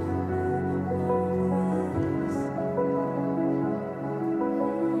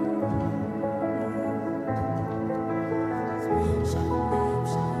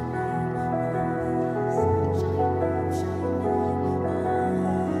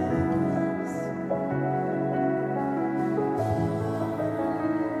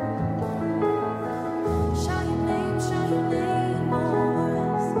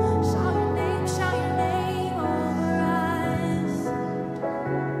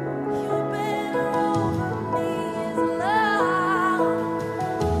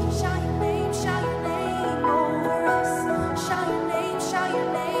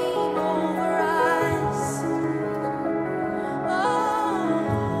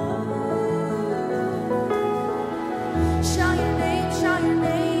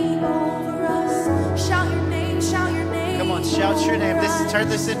 Turn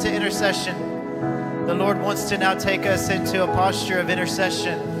this into intercession. The Lord wants to now take us into a posture of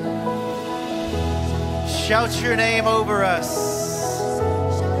intercession. Shout your name over us.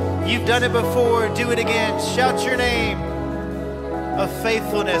 You've done it before, do it again. Shout your name of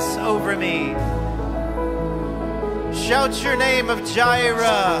faithfulness over me. Shout your name of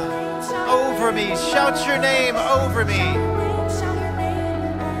Jireh over me. Shout your name over me.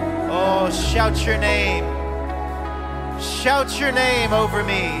 Oh, shout your name. Shout your name over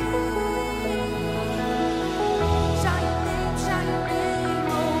me.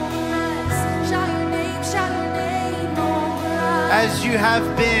 As you have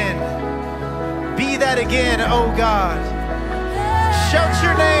been, be that again, oh God. Shout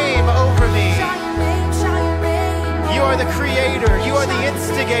your name over me. You are the creator. You are the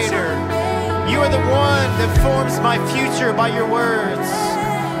instigator. You are the one that forms my future by your words.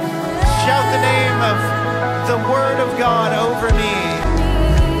 Shout the name of the word of God over me.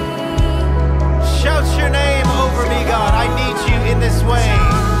 Shout your name over me, God. I need you in this way.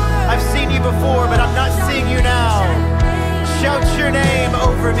 I've seen you before, but I'm not seeing you now. Shout your name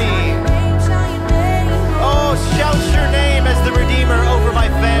over me. Oh, shout your name as the Redeemer over my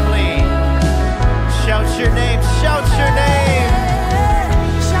family. Shout your name, shout your name.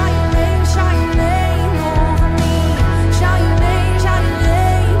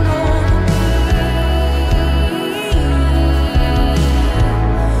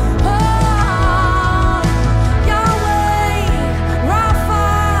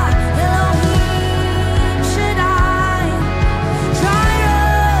 Should I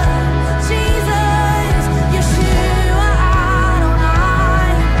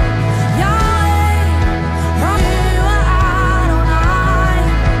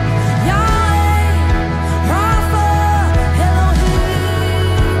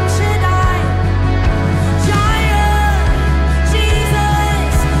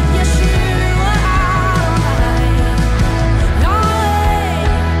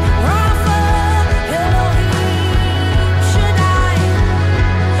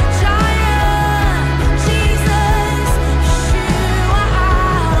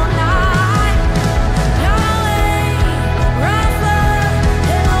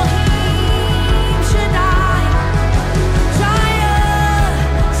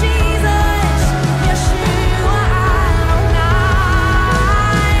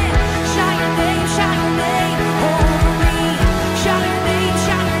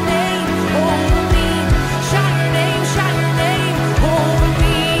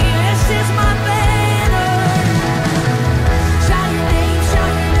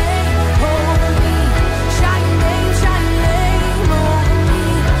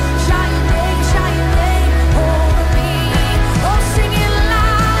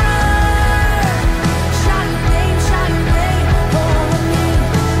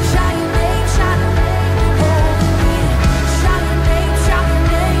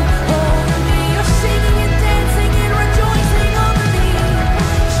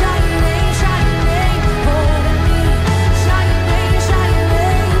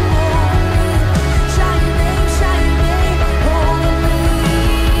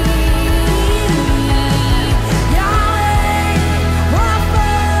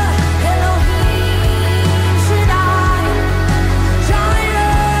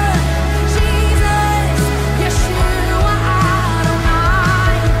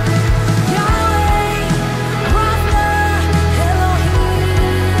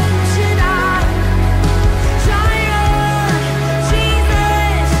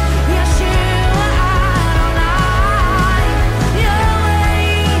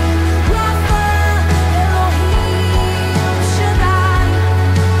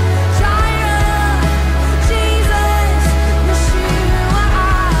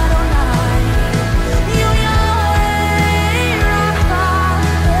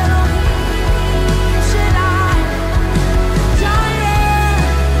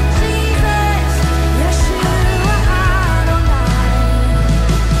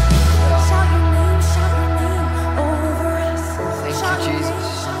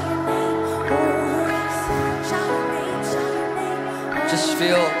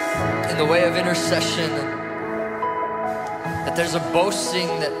feel in the way of intercession that there's a boasting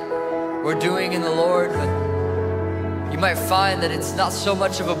that we're doing in the Lord, but you might find that it's not so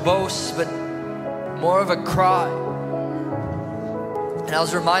much of a boast, but more of a cry. And I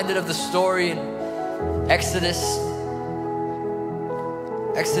was reminded of the story in Exodus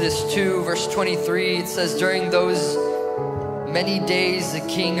 2, verse 23. It says, during those many days the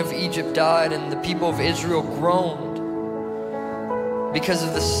king of Egypt died, and the people of Israel groaned because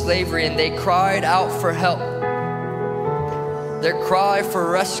of the slavery, and they cried out for help. Their cry for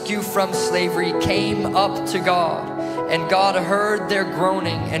rescue from slavery came up to God, and God heard their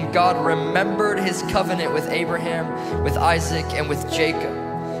groaning, and God remembered his covenant with Abraham, with Isaac, and with Jacob.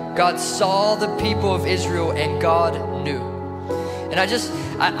 God saw the people of Israel, and God knew. And I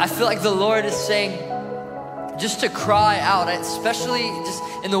feel like the Lord is saying just to cry out, especially just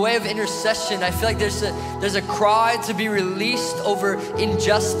in the way of intercession. I feel like there's a cry to be released over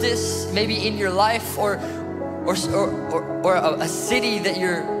injustice, maybe in your life, or a city that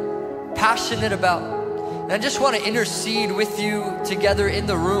you're passionate about. And I just want to intercede with you together in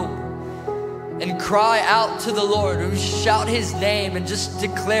the room and cry out to the Lord, or shout his name and just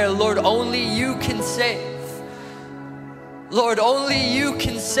declare, Lord, only you can save. Lord, only you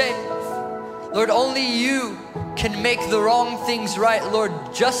can save. Lord, only you can make the wrong things right. Lord,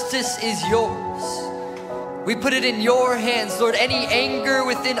 justice is yours. We put it in your hands, Lord. Any anger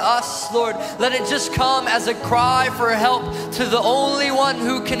within us, Lord, let it just come as a cry for help to the only one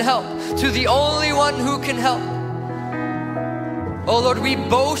who can help, to the only one who can help. Oh Lord, we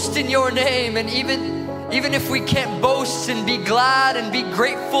boast in your name, and even if we can't boast and be glad and be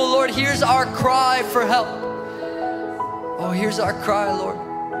grateful, Lord, here's our cry for help. Oh, here's our cry, Lord.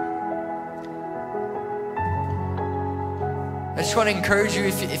 I just want to encourage you,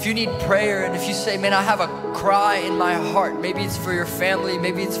 if you need prayer, and if you say, man, I have a cry in my heart, maybe it's for your family,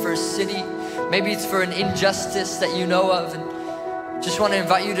 maybe it's for a city, maybe it's for an injustice that you know of, and just want to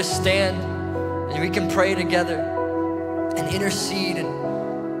invite you to stand, and we can pray together and intercede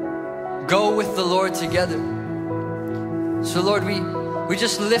and go with the Lord together. So Lord, we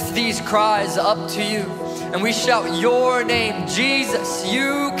just lift these cries up to you, and we shout your name, Jesus,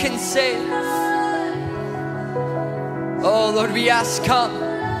 you can save. Oh Lord, we ask, come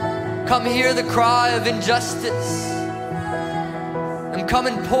hear the cry of injustice, and come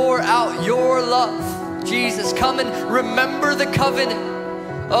and pour out your love. Jesus, come and remember the covenant.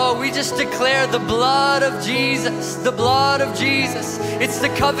 Oh, we just declare the blood of Jesus, the blood of Jesus. It's the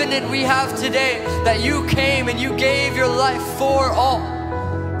covenant we have today, that you came and you gave your life for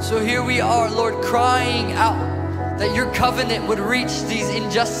all. So here we are, Lord, crying out that your covenant would reach these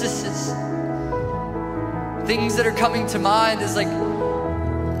injustices. Things that are coming to mind is like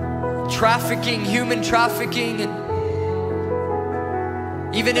trafficking, human trafficking, and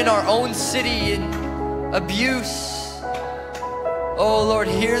even in our own city, and abuse. Oh Lord,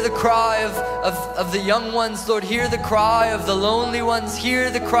 hear the cry of the young ones. Lord, hear the cry of the lonely ones.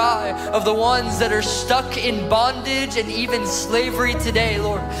 Hear the cry of the ones that are stuck in bondage and even slavery today,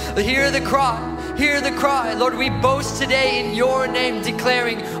 Lord. Hear the cry, hear the cry. Lord, we boast today in your name,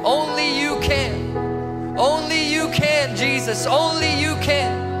 declaring only you can. Only you can, Jesus, only you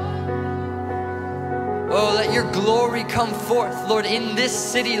can. Oh, let your glory come forth, Lord, in this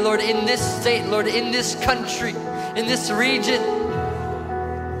city, Lord, in this state, Lord, in this country, in this region.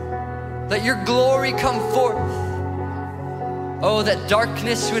 Let your glory come forth. Oh, that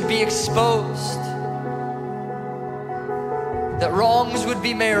darkness would be exposed, that wrongs would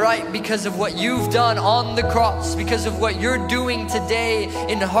be made right because of what you've done on the cross, because of what you're doing today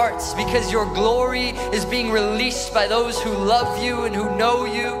in hearts, because your glory is being released by those who love you and who know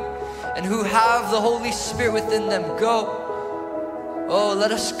you and who have the Holy Spirit within them. Go. Oh,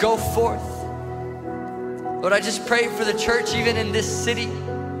 let us go forth. Lord, I just pray for the church even in this city.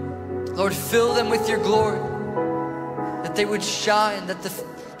 Lord, fill them with your glory, that they would shine,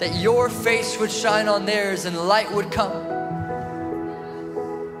 that your face would shine on theirs and light would come.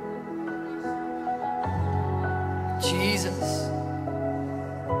 Jesus,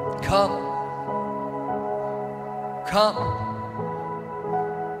 come, come,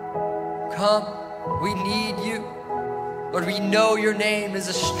 come. We need you. Lord, we know your name is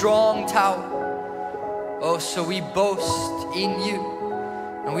a strong tower. Oh, so we boast in you,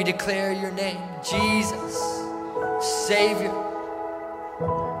 and we declare your name, Jesus, Savior,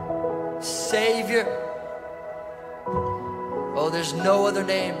 Savior. Oh, there's no other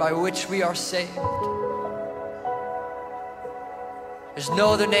name by which we are saved. There's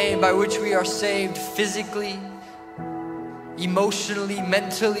no other name by which we are saved physically, emotionally,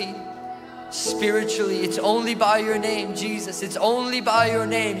 mentally. spiritually. It's only by your name, Jesus. It's only by your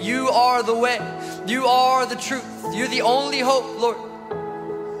name. You are the way. You are the truth. You're the only hope, Lord.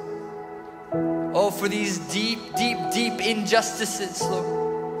 Oh, for these deep, deep, deep injustices, Lord.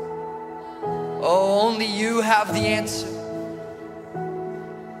 Oh, only you have the answer.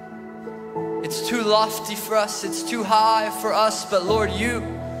 It's too lofty for us. It's too high for us. But Lord, you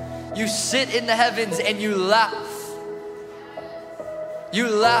sit in the heavens and you laugh. You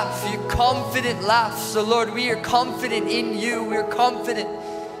laugh, you confident laugh. So Lord, we are confident in you. We're confident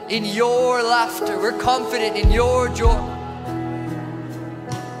in your laughter. We're confident in your joy.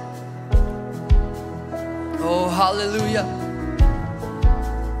 Oh, hallelujah.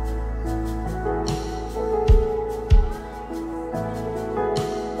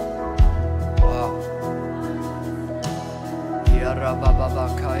 Wow.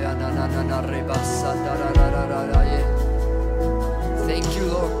 Thank you,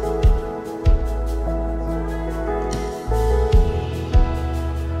 Lord.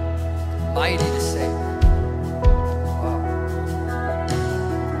 Mighty to save. Wow.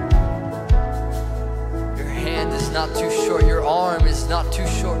 Your hand is not too short. Your arm is not too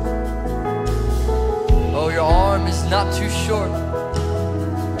short. Oh, your arm is not too short.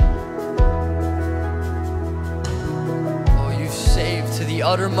 Oh, you save to the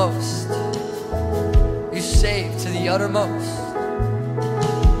uttermost. You save to the uttermost.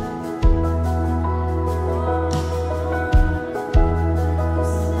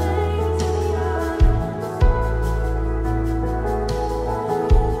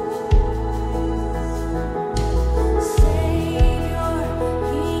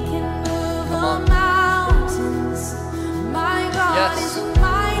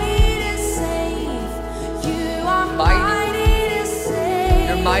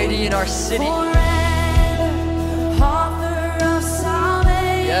 Mighty in our city.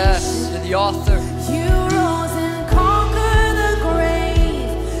 Yes, you're the author. You rose and conquered the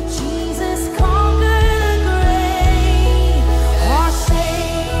grave. Jesus conquered the grave. Our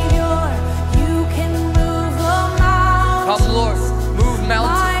Savior, you can move the mountains. Come, Lord, move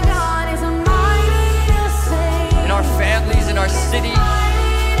mountains. My God is mighty to save. In our families, in our city.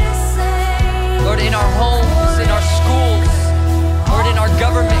 Mighty to save. Lord, in our homes, in our schools. Lord, in our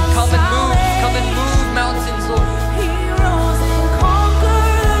government, come and move mountains, Lord. He rose and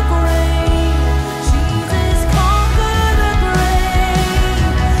conquered the grave. Jesus conquered the grave.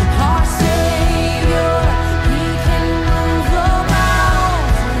 Our Savior, He can move the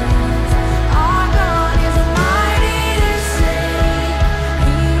mountains. Our God is mighty to save.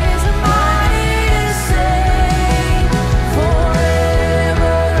 He is mighty to save.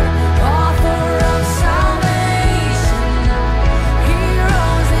 Forever, author of salvation. He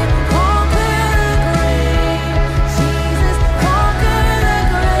rose and conquered the grave. Jesus conquered the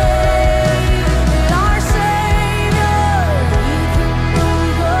grave. And our Savior, He can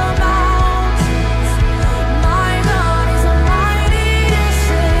move the mountains. My God is mighty to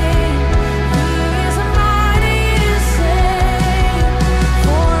save. He is mighty to save.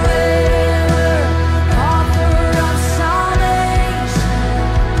 Forever, author of salvation.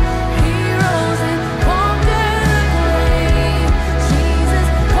 He rose and conquered the grave. Jesus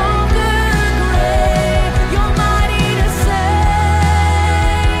conquered the grave. You're mighty to save.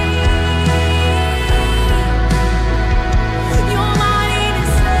 You're mighty to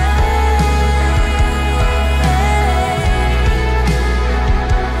save.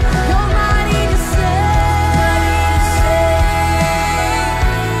 You're mighty to save.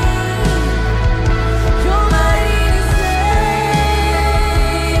 You're mighty to save.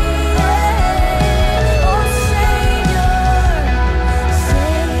 Oh, Savior,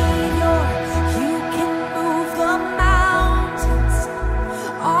 Savior, you can move the mountains.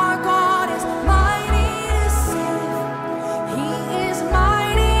 Our God is mighty to save. He is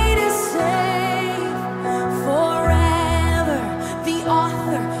mighty to save. Forever, the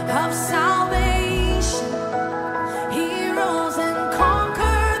author of salvation. He rose and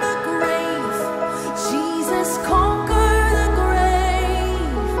conquered the grave. Jesus conquered the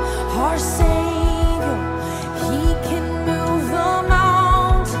grave. Our Savior.